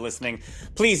 everyone, for listening.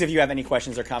 Please, if you have any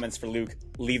questions or comments for Luke,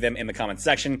 leave them in the comments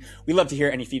section. We'd love to hear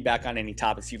any feedback on any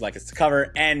topics you'd like us to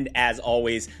cover. And as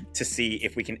always, to see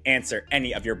if we can answer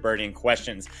any of your burning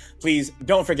questions. Please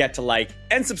don't forget to like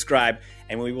and subscribe,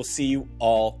 and we will see you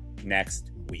all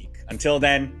next week. Until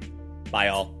then, bye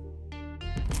all.